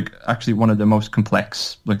 but like actually one of the most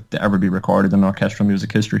complex like to ever be recorded in orchestral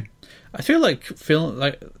music history. I feel like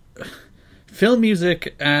film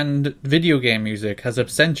music and video game music has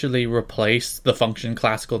essentially replaced the function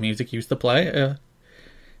classical music used to play.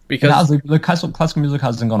 Because like classical music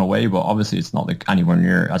hasn't gone away, but obviously it's not like anywhere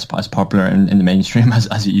near as popular in the mainstream as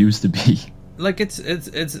it used to be. Like it's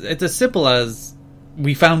as simple as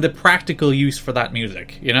we found a practical use for that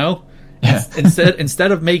music, you know? Yeah.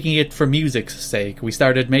 Instead of making it for music's sake, we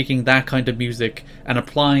started making that kind of music and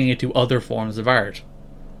applying it to other forms of art.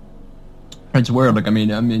 It's weird. Like I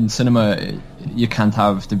mean, cinema, you can't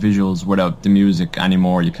have the visuals without the music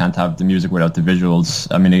anymore. You can't have the music without the visuals.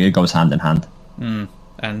 I mean, it goes hand in hand.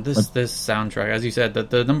 And this soundtrack, as you said,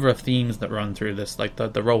 the number of themes that run through this, like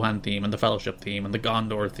the Rohan theme and the Fellowship theme and the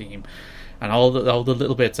Gondor theme, and all the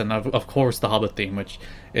little bits, and of course the Hobbit theme, which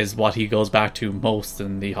is what he goes back to most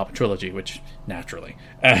in the Hobbit trilogy, which naturally.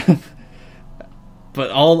 But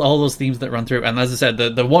all those themes that run through, and as I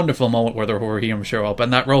said, the wonderful moment where the Rohirrim show up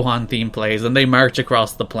and that Rohan theme plays and they march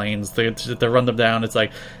across the plains, they run them down. It's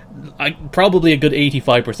like probably a good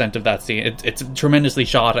 85% of that scene. It's tremendously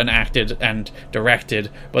shot and acted and directed,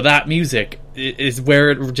 but that music is where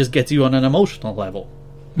it just gets you on an emotional level.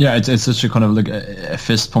 Yeah, it's such a kind of like a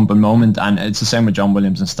fist pumping moment, and it's the same with John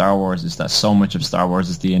Williams in Star Wars. Is that so much of Star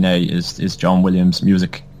Wars' DNA is John Williams'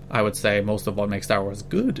 music? I would say most of what makes Star Wars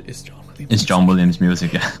good is John Williams. It's John Williams'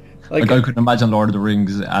 music, yeah. Like I couldn't imagine Lord of the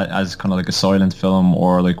Rings as kind of like a silent film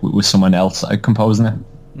or like with someone else composing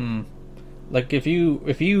it. Like if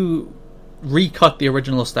you recut the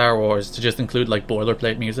original Star Wars to just include like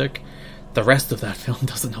boilerplate music, the rest of that film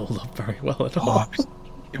doesn't hold up very well at all.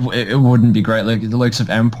 It wouldn't be great. Like the likes of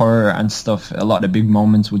Empire and stuff, a lot of the big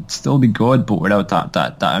moments would still be good, but without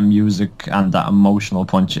that music and that emotional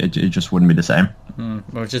punch, it just wouldn't be the same.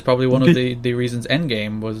 Which is probably one of the reasons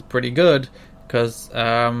Endgame was pretty good, because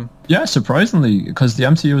yeah, surprisingly, because the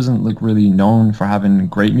MCU isn't like really known for having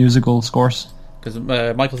great musical scores. Because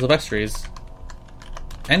Michael Silvestri's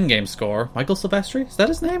Endgame score, Michael Silvestri, is that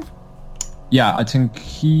his name? Yeah, I think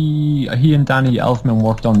he and Danny Elfman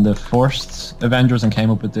worked on the first Avengers and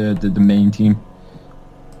came up with the main team.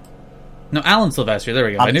 No, Alan Silvestri. There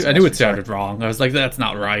we go. I knew it sounded wrong. I was like, that's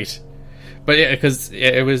not right. But yeah, because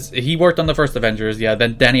he worked on the first Avengers. Yeah,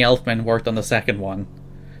 then Danny Elfman worked on the second one.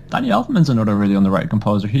 Danny Elfman's another really underrated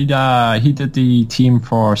composer. He did the team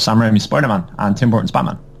for Sam Raimi's Spider-Man and Tim Burton's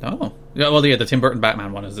Batman. Oh, yeah. Well, yeah, the Tim Burton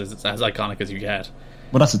Batman one is as iconic as you get.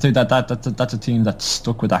 But that's the thing, that's a team that's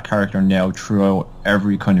stuck with that character now throughout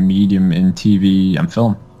every kind of medium in TV and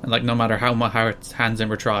film. And like, no matter how Hans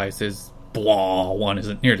Zimmer tries, his blah one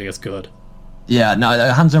isn't nearly as good. Yeah,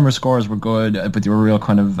 no, Hans Zimmer's scores were good, but they were real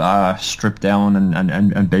kind of stripped down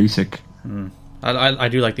and basic. I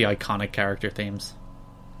do like the iconic character themes.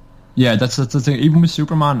 Yeah, that's the thing. Even with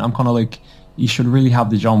Superman, I'm kind of like, you should really have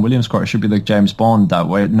the John Williams score. It should be like James Bond that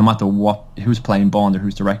way. No matter who's playing Bond or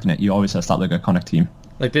who's directing it, you always have that like iconic team.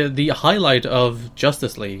 Like the highlight of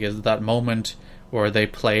Justice League is that moment where they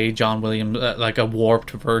play John Williams, like a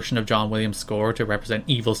warped version of John Williams' score to represent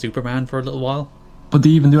evil Superman for a little while. But they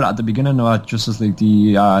even do that at the beginning of Justice League.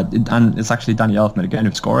 And it's actually Danny Elfman again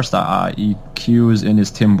who scores that. He cues in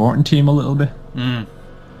his Tim Burton team a little bit.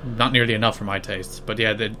 Not nearly enough for my taste, but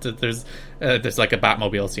yeah, there's like a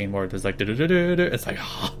Batmobile scene where there's like it's like,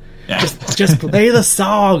 oh, yeah. just play the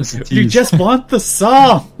song. You just want the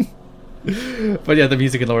song. But yeah, the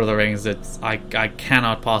music in Lord of the Rings, I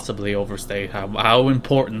cannot possibly overstate how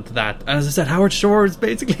important that. As I said, Howard Shore has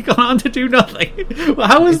basically gone on to do nothing.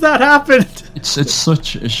 How has that happened? It's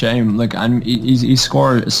such a shame. Like, and his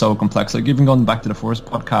score is so complex. Like, even going back to the first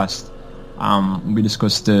podcast, we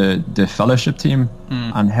discussed the Fellowship team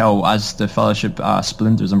and how as the Fellowship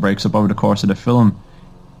splinters and breaks up over the course of the film,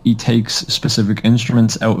 he takes specific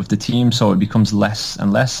instruments out of the team, so it becomes less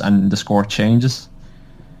and less, and the score changes.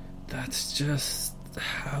 That's just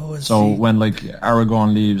how is so when like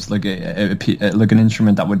Aragorn leaves, like like an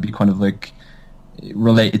instrument that would be kind of like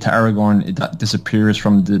related to Aragorn, that disappears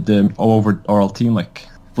from the overall team. Like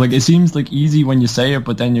it seems like easy when you say it,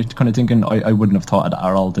 but then you're kind of thinking, I wouldn't have thought of that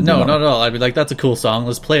at all. No, not at all. I'd be like, that's a cool song.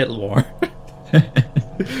 Let's play it more.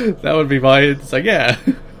 That would be my. It's like, yeah.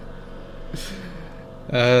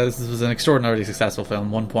 This was an extraordinarily successful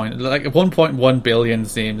film. 1.1 billion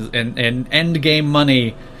seems in end game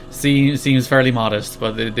money. Seems fairly modest,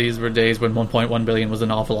 but these were days when 1.1 billion was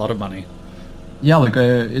an awful lot of money. Yeah, like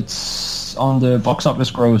it's on the box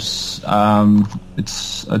office gross.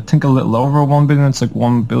 It's I think a little over 1 billion. It's like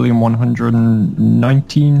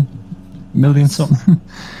 1,119,000,000 something.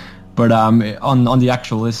 But on the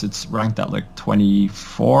actual list, it's ranked at like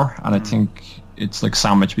 24, and I think it's like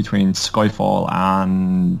sandwiched between Skyfall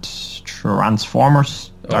and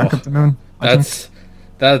Transformers: Dark of the Moon. That's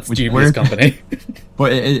dubious company.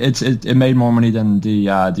 But it made more money than the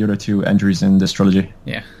other two entries in this trilogy.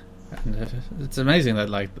 Yeah, and it's amazing that,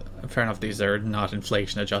 like, fair enough, these are not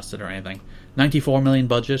inflation adjusted or anything. 94 million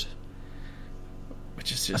budget,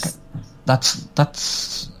 which is just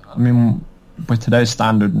that's. I mean, by today's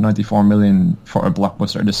standard, 94 million for a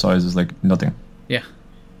blockbuster this size is like nothing. Yeah.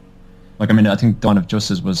 Like, I mean, I think Dawn of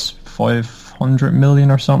Justice was 500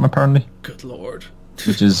 million or something apparently. Good lord.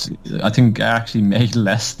 Which is, I think, actually made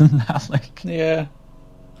less than that. Like, yeah.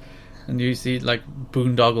 And you see, like,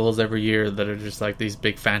 boondoggles every year that are just like these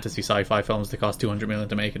big fantasy sci-fi films that cost 200 million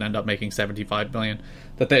to make and end up making 75 million.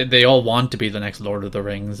 That they all want to be the next Lord of the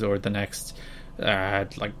Rings or the next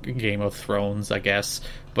like Game of Thrones, I guess.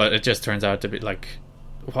 But it just turns out to be like,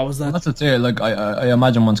 what was that? Well, that's the thing. Like, I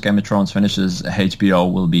imagine once Game of Thrones finishes,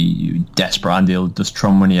 HBO will be desperate and they'll just throw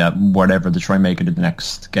money at whatever to try and make it the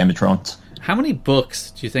next Game of Thrones. How many books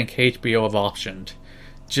do you think HBO have optioned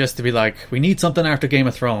just to be like, we need something after Game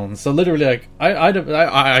of Thrones? So literally, like,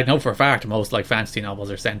 I know for a fact most like fantasy novels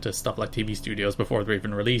are sent to stuff like TV studios before they're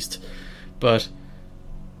even released, but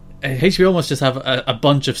HBO must just have a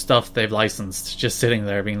bunch of stuff they've licensed just sitting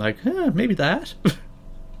there being like, maybe that.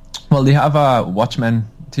 Well, they have a Watchmen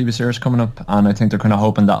TV series coming up, and I think they're kind of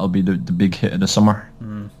hoping that'll be the big hit of the summer.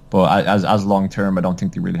 But as long term, I don't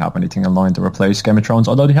think they really have anything in line to replace Game of Thrones.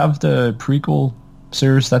 Although they have the prequel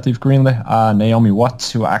series that they've greenlit. Naomi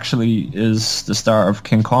Watts, who actually is the star of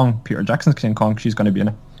King Kong, Peter Jackson's King Kong, she's going to be in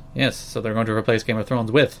it. Yes, so they're going to replace Game of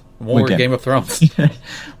Thrones with more Game of Thrones.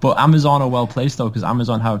 But Amazon are well placed though, because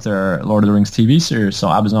Amazon have their Lord of the Rings TV series, so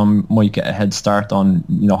Amazon might get a head start on,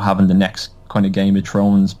 you know, having the next kind of Game of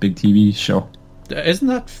Thrones big TV show. Isn't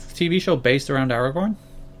that TV show based around Aragorn?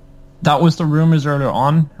 That was the rumours earlier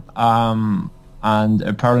on, and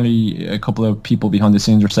apparently a couple of people behind the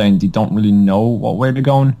scenes are saying they don't really know what way they're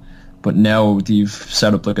going, but now they've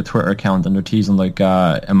set up like a Twitter account and they're teasing like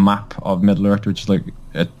a map of Middle-earth, which is like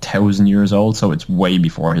 1,000 years old, so it's way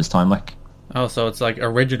before his time. Like, oh, so it's like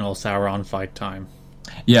original Sauron fight time.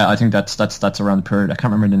 Yeah, I think that's around the period. I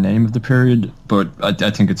can't remember the name of the period, but I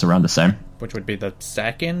think it's around the same. Which would be the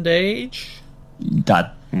Second Age?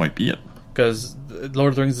 That might be it. Because Lord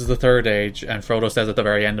of the Rings is the Third Age, and Frodo says at the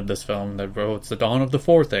very end of this film that it's the dawn of the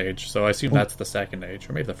Fourth Age, so I assume that's the Second Age,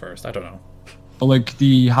 or maybe the First, I don't know. But like,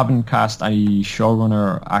 they haven't cast any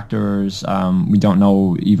showrunner actors. We don't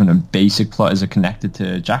know even a basic plot. Is it connected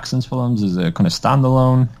to Jackson's films? Is it kind of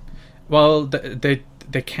standalone? Well, they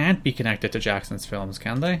can't be connected to Jackson's films,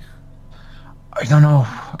 can they? I don't know.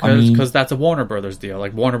 Because that's a Warner Brothers deal.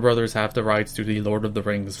 Like, Warner Brothers have the rights to the Lord of the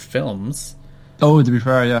Rings films. Oh, to be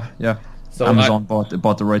fair, yeah. So Amazon bought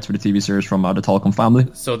the rights for the TV series from the Tolkien family.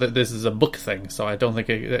 So this is a book thing. So I don't think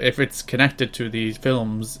if it's connected to these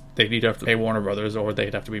films, they'd either have to pay Warner Brothers or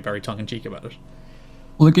they'd have to be very tongue-in-cheek about it.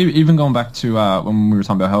 Well, like, even going back to when we were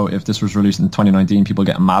talking about how if this was released in 2019, people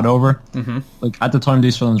getting mad over. Mm-hmm. Like, at the time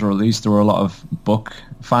these films were released, there were a lot of book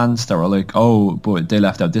fans that were like, "Oh, but they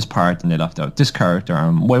left out this part and they left out this character,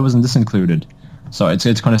 and why wasn't this included?" So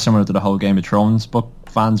it's kind of similar to the whole Game of Thrones book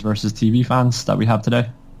fans versus TV fans that we have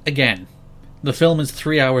today. Again, the film is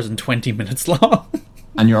 3 hours and 20 minutes long.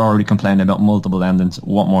 And you're already complaining about multiple endings.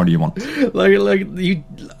 What more do you want?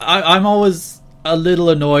 I'm always a little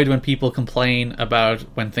annoyed when people complain about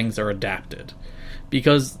when things are adapted,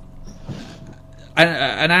 because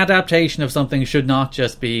an adaptation of something should not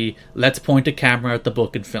just be let's point a camera at the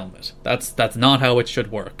book and film it. That's not how it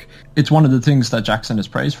should work. It's one of the things that Jackson is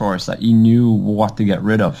praised for, is that he knew what to get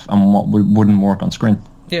rid of and what wouldn't work on screen.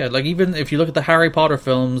 Yeah, like even if you look at the Harry Potter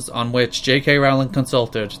films on which J.K. Rowling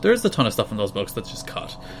consulted, there's a ton of stuff in those books that's just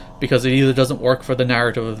cut. Because it either doesn't work for the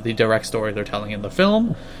narrative of the direct story they're telling in the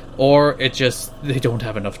film, or they don't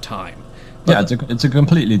have enough time. But it's a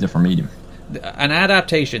completely different medium. An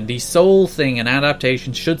adaptation, the sole thing an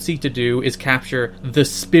adaptation should seek to do is capture the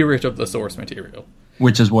spirit of the source material.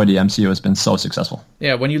 Which is why the MCU has been so successful.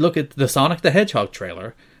 Yeah, when you look at the Sonic the Hedgehog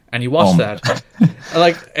trailer, and you watch that,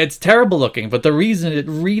 like, it's terrible looking, but the reason it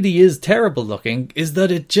really is terrible looking is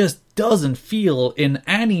that it just doesn't feel in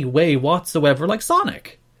any way whatsoever like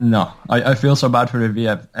Sonic. No, I feel so bad for the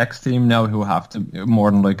VFX team now, who have to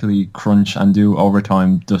more than likely crunch and do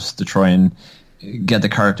overtime just to try and get the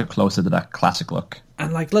character closer to that classic look.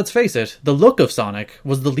 And, like, let's face it, the look of Sonic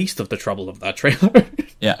was the least of the trouble of that trailer.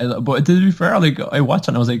 Yeah, but to be fair, like, I watched it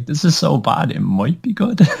and I was like, this is so bad, it might be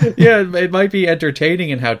good. Yeah, it might be entertaining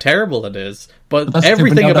in how terrible it is, but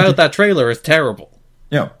everything about that trailer is terrible.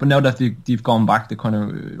 Yeah, but now that they've gone back to kind of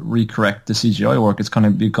recorrect the CGI work, it's not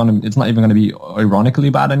even going to be ironically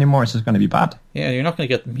bad anymore. It's just going to be bad. Yeah, you're not going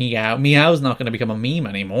to get Meow. Meow's not going to become a meme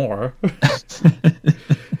anymore.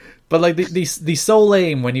 But like the sole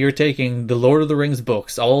aim when you're taking the Lord of the Rings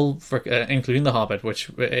books, all for, including The Hobbit, which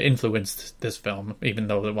influenced this film, even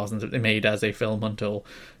though it wasn't made as a film until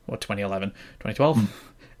 2012.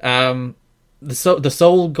 The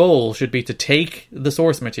sole goal should be to take the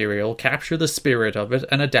source material, capture the spirit of it,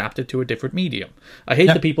 and adapt it to a different medium. I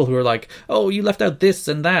hate the people who are like, oh, you left out this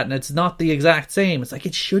and that, and it's not the exact same. It's like,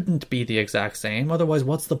 it shouldn't be the exact same. Otherwise,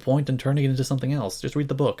 what's the point in turning it into something else? Just read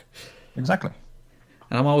the book. Exactly.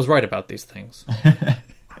 And I'm always right about these things.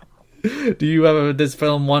 Do you have this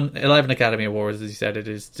film won 11 Academy Awards, as you said? It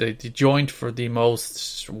is joint for the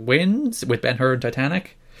most wins with Ben-Hur and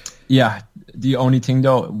Titanic. Yeah, the only thing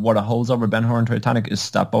though, what it holds over Ben-Hur and Titanic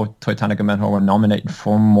is that both Titanic and Ben-Hur were nominated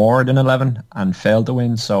for more than 11 and failed to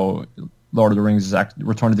win. So Lord of the Rings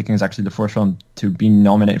Return of the King is actually the first film to be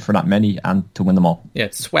nominated for that many and to win them all. Yeah,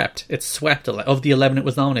 it swept. Of the 11 it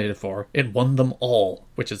was nominated for, it won them all,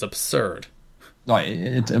 which is absurd.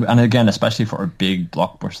 And again, especially for a big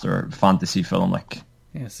blockbuster fantasy film, like.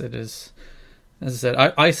 Yes, it is. As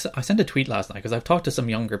I said, I sent a tweet last night because I've talked to some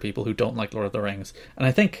younger people who don't like Lord of the Rings, and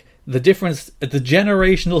I think the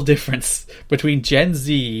generational difference between Gen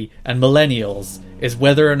Z and millennials is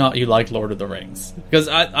whether or not you like Lord of the Rings. Because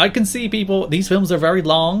I can see people, these films are very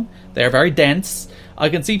long, they're very dense, I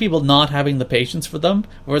can see people not having the patience for them,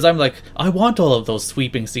 whereas I'm like, I want all of those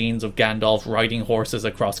sweeping scenes of Gandalf riding horses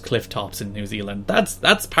across cliff tops in New Zealand.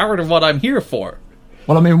 That's part of what I'm here for.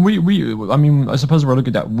 Well, I mean, I suppose we're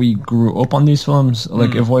looking at we grew up on these films.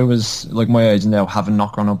 Like, if I was like my age now, having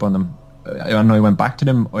not grown up on them, and I went back to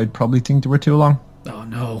them, I'd probably think they were too long. Oh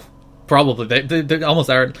no, probably they almost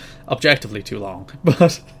are objectively too long,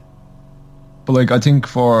 but like, I think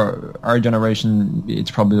for our generation, it's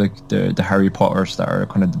probably like the Harry Potters that are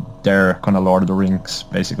kind of their kind of Lord of the Rings,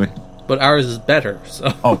 basically. But ours is better,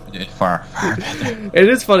 so... Oh, far better. It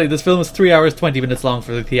is funny, this film is 3 hours, 20 minutes long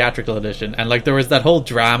for the theatrical edition, and, like, there was that whole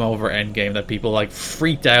drama over Endgame that people, like,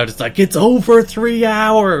 freaked out. It's like, it's over 3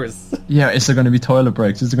 hours! Yeah, is there going to be toilet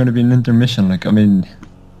breaks? Is there going to be an intermission? Like, I mean,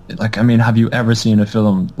 have you ever seen a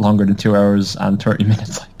film longer than 2 hours and 30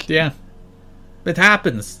 minutes? Like, yeah. It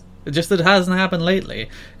happens. It hasn't happened lately.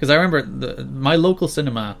 Because I remember my local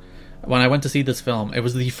cinema... When I went to see this film, it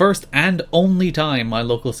was the first and only time my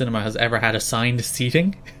local cinema has ever had assigned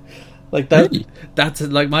seating. Like that. Really? That's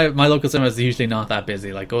like my local cinema is usually not that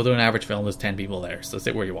busy. Like go to an average film, there's 10 people there, so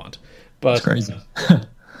sit where you want. But That's crazy.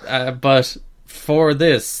 but for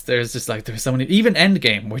this, there's so many. Even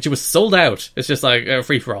Endgame, which was sold out, it's just like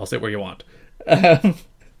free for all. Sit where you want.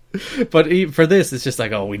 But for this, it's just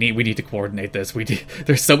like, oh, we need to coordinate this.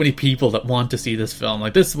 There's so many people that want to see this film.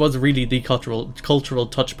 Like this was really the cultural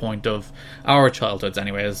touch point of our childhoods,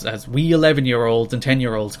 anyway, as we 11-year-olds and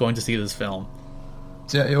 10-year-olds going to see this film.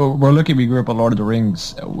 So we're lucky we grew up on Lord of the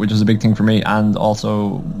Rings, which is a big thing for me, and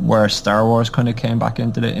also where Star Wars kind of came back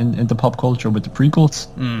into pop culture with the prequels.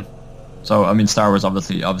 So I mean, Star Wars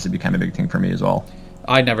obviously became a big thing for me as well.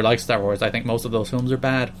 I never liked Star Wars. I think most of those films are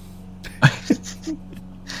bad.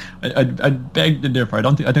 I'd beg to differ. I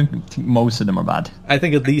don't think most of them are bad. I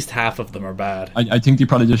think at least half of them are bad. I think they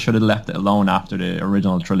probably just should have left it alone after the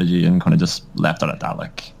original trilogy and kind of just left it at that.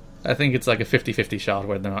 Like, I think it's like a 50-50 shot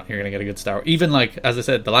whether or not you're going to get a good Star Wars. Even like, as I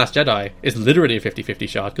said, The Last Jedi is literally a 50-50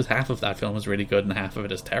 shot because half of that film is really good and half of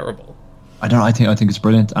it is terrible. I don't know. I think it's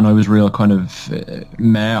brilliant, and I was real kind of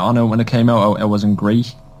meh on it when it came out. It wasn't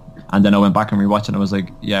great, and then I went back and rewatched it and I was like,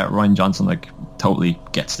 yeah, Rian Johnson like totally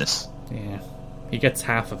gets this. Yeah, he gets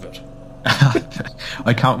half of it.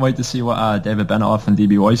 I can't wait to see what David Benioff and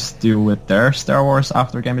D.B. Weiss do with their Star Wars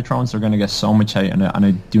after Game of Thrones. They're going to get so much hate, and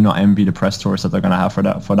I do not envy the press tours that they're going to have for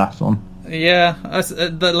that film. Yeah,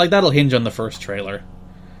 like that'll hinge on the first trailer.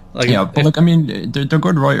 Like, yeah, but like I mean, they're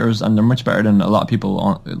good writers, and they're much better than a lot of people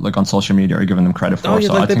on social media are giving them credit for. Oh yeah,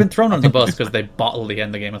 so like they've been thrown on the bus because they bottled the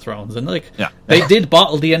end of Game of Thrones, and like yeah. they did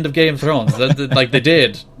bottle the end of Game of Thrones, like they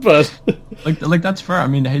did, but like that's fair. I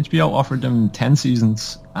mean, HBO offered them 10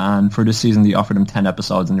 seasons, and for this season they offered them 10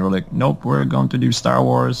 episodes, and they were like, nope, we're going to do Star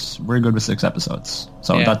Wars. We're good with 6 episodes,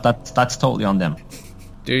 so yeah. that's totally on them.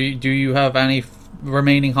 Do you have any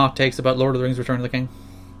remaining hot takes about Lord of the Rings: Return of the King?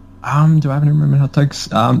 Do I have any remaining hot takes?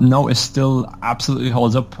 No, it still absolutely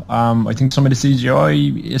holds up. I think some of the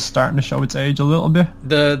CGI is starting to show its age a little bit.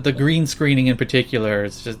 The green screening in particular,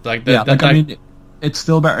 it's just like I mean, it's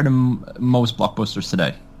still better than most blockbusters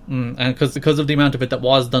today. And because of the amount of it that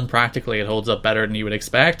was done practically, it holds up better than you would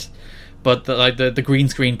expect. But the green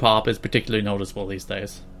screen pop is particularly noticeable these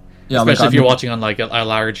days. Yeah, especially if you're watching on like a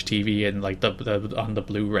large TV and like the on the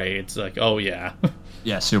Blu-ray, it's like, oh yeah,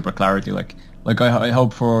 yeah, super clarity. Like I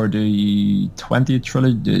hope for the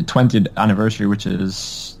 20th anniversary, which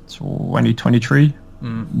is 2023,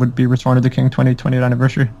 would be Return of the King 20th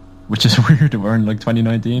anniversary, which is weird. We're in like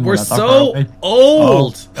 2019. We're so old.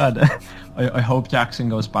 Oh, God. I hope Jackson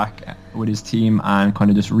goes back with his team and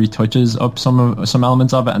kind of just retouches up some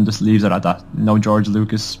elements of it and just leaves it at that. No George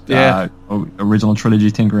Lucas original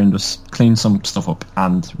trilogy tinkering, just clean some stuff up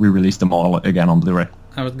and re-release them all again on Blu-ray.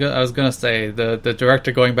 I was gonna say the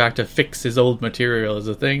director going back to fix his old material is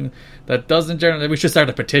a thing that doesn't generally. We should start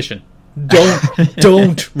a petition.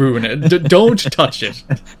 Don't ruin it. Don't touch it.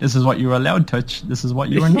 This is what you were allowed to touch. This is what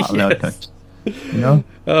you were not allowed to touch. You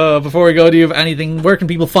know. Before we go, do you have anything? Where can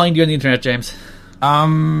people find you on the internet, James?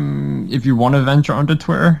 If you want to venture onto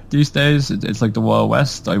Twitter these days, it's like the Wild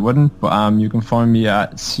West. I wouldn't, but you can find me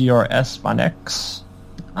at CRSFanX,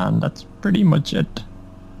 and that's pretty much it.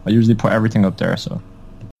 I usually put everything up there, so.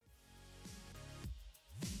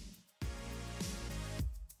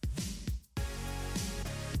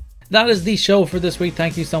 That is the show for this week.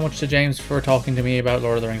 Thank you so much to James for talking to me about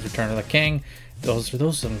Lord of the Rings: Return of the King. Those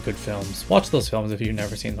are some good films. Watch those films if you've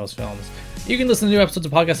never seen those films. You can listen to new episodes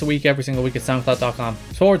of podcasts a week every single week at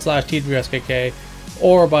soundcloud.com/TWSKK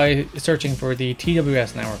or by searching for the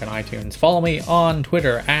TWS Network on iTunes. Follow me on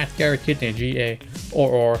Twitter at Garrett Kidney, GA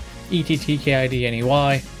or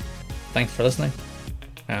ETTKIDNEY. Thanks for listening,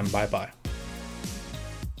 and bye-bye.